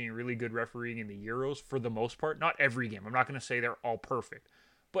that we're seeing really good refereeing in the Euros, for the most part, not every game, I'm not going to say they're all perfect,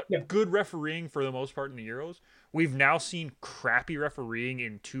 but good refereeing for the most part in the Euros, we've now seen crappy refereeing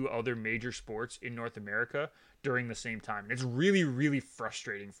in 2 other major sports in North America during the same time. And it's really, really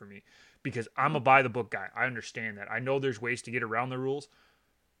frustrating for me because I'm a by-the-book guy. I understand that. I know there's ways to get around the rules,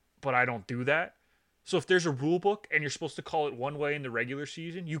 but I don't do that. So if there's a rule book and you're supposed to call it one way in the regular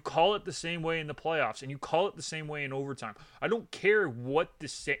season, you call it the same way in the playoffs, and you call it the same way in overtime. I don't care what the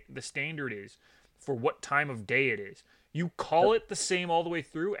standard is for what time of day it is. You call it the same all the way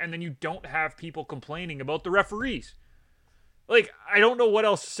through, and then you don't have people complaining about the referees. Like, I don't know what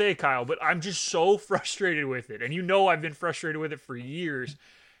else to say, Kyle, but I'm just so frustrated with it. And you know I've been frustrated with it for years.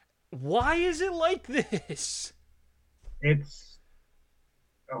 Why is it like this? It's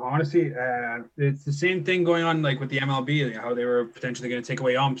honestly, it's the same thing going on like with the MLB, like how they were potentially going to take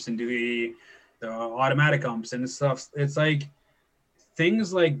away umps and do the automatic umps and stuff. It's like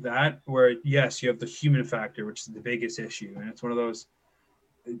things like that where, yes, you have the human factor, which is the biggest issue. And it's one of those,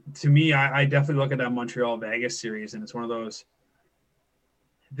 to me, I definitely look at that Montreal-Vegas series, and it's one of those,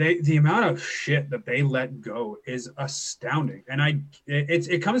 the amount of shit that they let go is astounding. And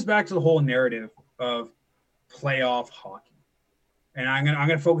it comes back to the whole narrative of playoff hockey. And I'm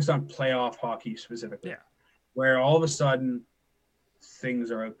gonna focus on playoff hockey specifically, where all of a sudden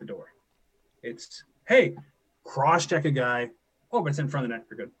things are out the door. It's, hey, cross-check a guy. Oh, but it's in front of the net.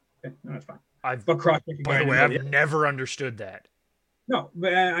 You're good. Okay, no, that's fine. But cross-check a guy. By the way, I've never understood that. No,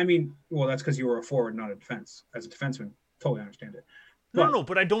 but I mean, well, that's because you were a forward, not a defense. As a defenseman, totally understand it. No,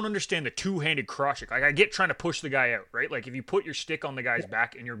 but I don't understand the two-handed cross-check. Like, I get trying to push the guy out, right? Like, if you put your stick on the guy's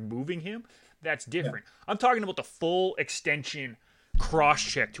back and you're moving him, that's different. I'm talking about the full extension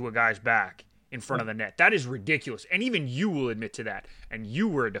cross-check to a guy's back in front of the net. That is ridiculous. And even you will admit to that. And you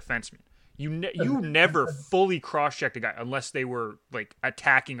were a defenseman. You never fully cross-checked a guy unless they were, like,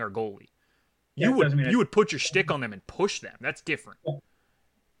 attacking our goalie. You would put your stick on them and push them. That's different.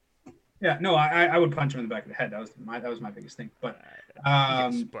 Yeah, no, I would punch him in the back of the head. That was my biggest thing. But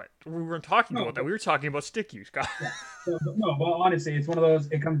yes, but we weren't talking about that. We were talking about stick use, guys. No, well, honestly, it's one of those.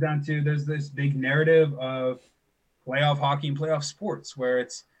 It comes down to there's this big narrative of playoff hockey and playoff sports where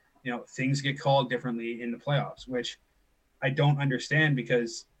it's, things get called differently in the playoffs, which I don't understand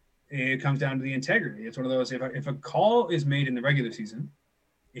because it comes down to the integrity. It's one of those. If a call is made in the regular season,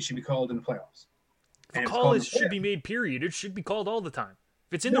 it should be called in the playoffs. If a call should be made, period, it should be called all the time.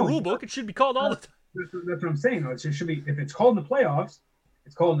 If it's in the rule book, it should be called all the time. That's what I'm saying. It should be, if it's called in the playoffs,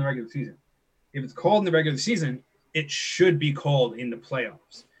 it's called in the regular season. If it's called in the regular season, it should be called in the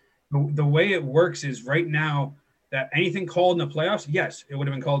playoffs. The way it works is right now that anything called in the playoffs, yes, it would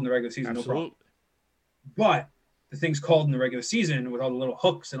have been called in the regular season. Absolutely. No problem. But the things called in the regular season with all the little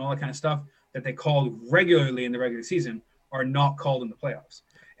hooks and all that kind of stuff that they called regularly in the regular season are not called in the playoffs.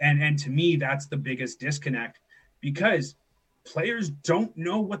 And to me, that's the biggest disconnect because players don't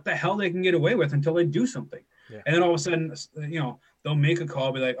know what the hell they can get away with until they do something. Yeah. And then all of a sudden, they'll make a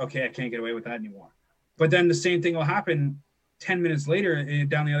call, be like, okay, I can't get away with that anymore. But then the same thing will happen 10 minutes later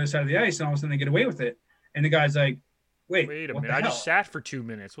down the other side of the ice, and all of a sudden they get away with it. And the guy's like, wait a minute, I just sat for 2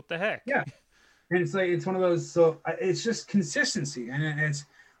 minutes. What the heck? Yeah. And it's like, it's one of those, so it's just consistency. And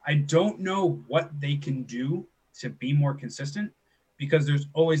I don't know what they can do to be more consistent, because there's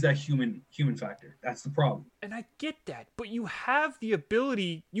always that human factor. That's the problem. And I get that, but you have the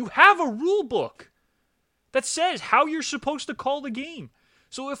ability, you have a rule book that says how you're supposed to call the game.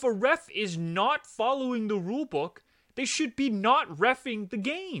 So if a ref is not following the rule book, they should be not reffing the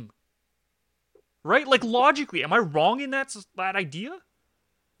game. Right? Like, logically, am I wrong in that idea?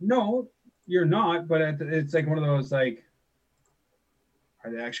 No, you're not, but it's like one of those, like,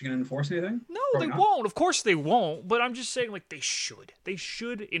 Are they actually going to enforce anything? No, Probably they not. won't. Of course they won't. But I'm just saying, like, they should. They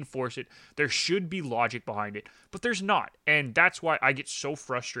should enforce it. There should be logic behind it. But there's not. And that's why I get so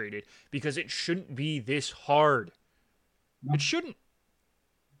frustrated, because it shouldn't be this hard. No. It shouldn't.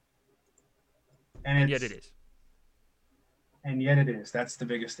 And yet it is. And yet it is. That's the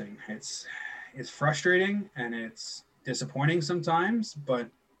biggest thing. It's frustrating and it's disappointing sometimes, but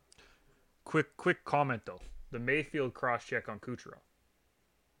Quick comment though. The Mayfield cross check on Kucherov.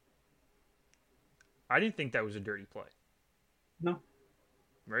 I didn't think that was a dirty play. no.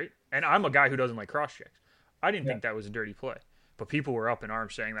 Right? And I'm a guy who doesn't like cross checks. I didn't Yeah. think that was a dirty play. But people were up in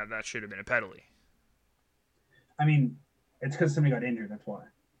arms saying that should have been a penalty. I mean, it's because somebody got injured. That's why.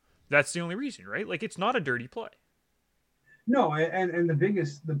 That's the only reason, right? Like, it's not a dirty play. No, and the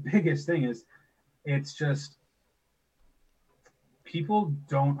biggest thing is, it's just people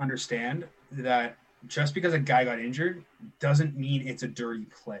don't understand that just because a guy got injured doesn't mean it's a dirty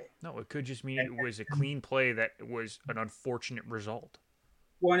play. No, it could just mean it was a clean play that was an unfortunate result.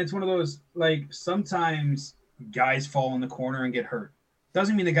 Well, and it's one of those, like, sometimes guys fall in the corner and get hurt.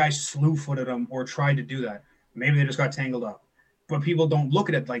 Doesn't mean the guy slew-footed them or tried to do that. Maybe they just got tangled up. But people don't look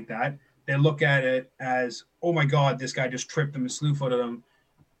at it like that. They look at it as, oh my God, this guy just tripped him and slew-footed him.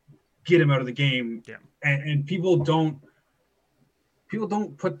 Get him out of the game. Yeah. And people don't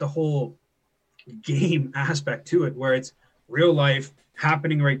put the whole game aspect to it, where it's real life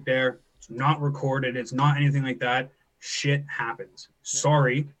happening right there. It's not recorded. It's not anything like that. Shit happens.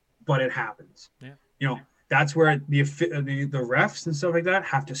 Sorry, but it happens. Yeah. You know, that's where the refs and stuff like that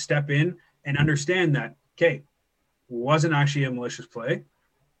have to step in and understand that, okay, wasn't actually a malicious play.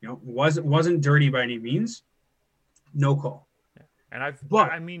 You know, wasn't dirty by any means. No call. Yeah. And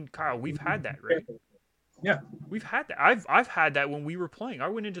But- I mean, Kyle, we've had that, right? Yeah. We've had that. I've had that when we were playing. I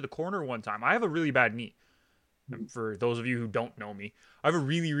went into the corner one time. I have a really bad knee. And for those of you who don't know me, I have a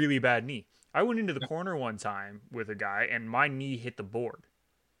really, really bad knee. I went into the corner one time with a guy, and my knee hit the board.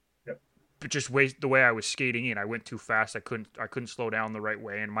 Yep. But just the way I was skating in, I went too fast. I couldn't slow down the right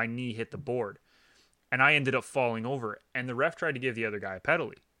way, and my knee hit the board, and I ended up falling over. And the ref tried to give the other guy a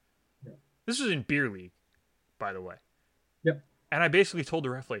penalty. Yep. This was in beer league, by the way. Yep. And I basically told the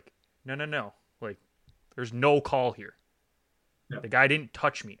ref, like, no, like, there's no call here. Yep. The guy didn't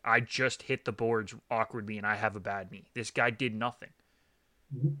touch me. I just hit the boards awkwardly, and I have a bad knee. This guy did nothing.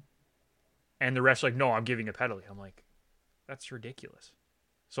 Mhm. And the ref's like, no, I'm giving a penalty. I'm like, that's ridiculous.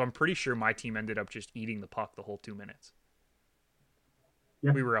 So I'm pretty sure my team ended up just eating the puck the whole 2 minutes.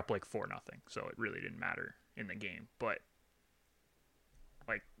 Yeah. We were up like 4-0, so it really didn't matter in the game. But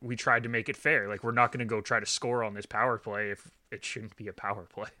like, we tried to make it fair. Like, we're not going to go try to score on this power play if it shouldn't be a power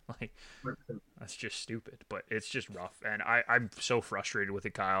play. Like, that's just stupid. But it's just rough. And I'm so frustrated with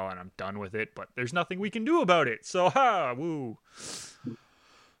it, Kyle, and I'm done with it. But there's nothing we can do about it. So, woo.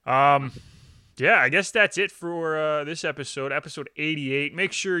 Yeah, I guess that's it for this episode 88.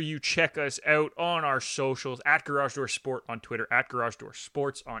 Make sure you check us out on our socials, at Garage Door Sport on Twitter, at Garage Door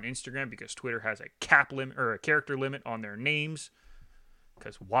Sports on Instagram, because Twitter has a cap limit or a character limit on their names.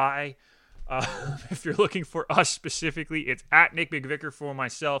 Because why? If you're looking for us specifically, it's at Nick McVicker for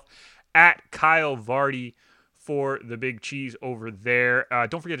myself, at Kyle Vardy for the big cheese over there.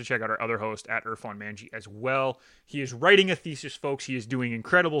 Don't forget to check out our other host at Irfan Manji as well. He is writing a thesis, folks. He is doing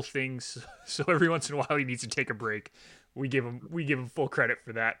incredible things. So every once in a while he needs to take a break. We give him full credit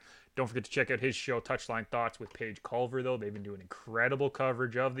for that. Don't forget to check out his show, Touchline Thoughts, with Paige Culver, though. They've been doing incredible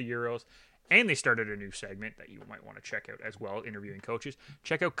coverage of the Euros. And they started a new segment that you might want to check out as well, interviewing coaches.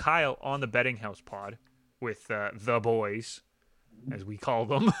 Check out Kyle on the Betting House pod with the boys, as we call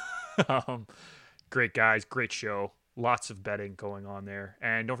them. Great guys, great show. Lots of betting going on there.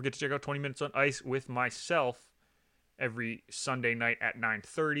 And don't forget to check out 20 Minutes on Ice with myself every Sunday night at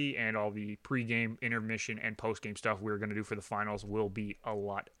 9:30. And all the pregame, intermission, and postgame stuff we're going to do for the finals will be a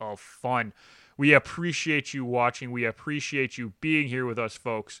lot of fun. We appreciate you watching. We appreciate you being here with us,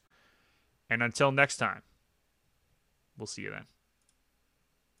 folks. And until next time, we'll see you then.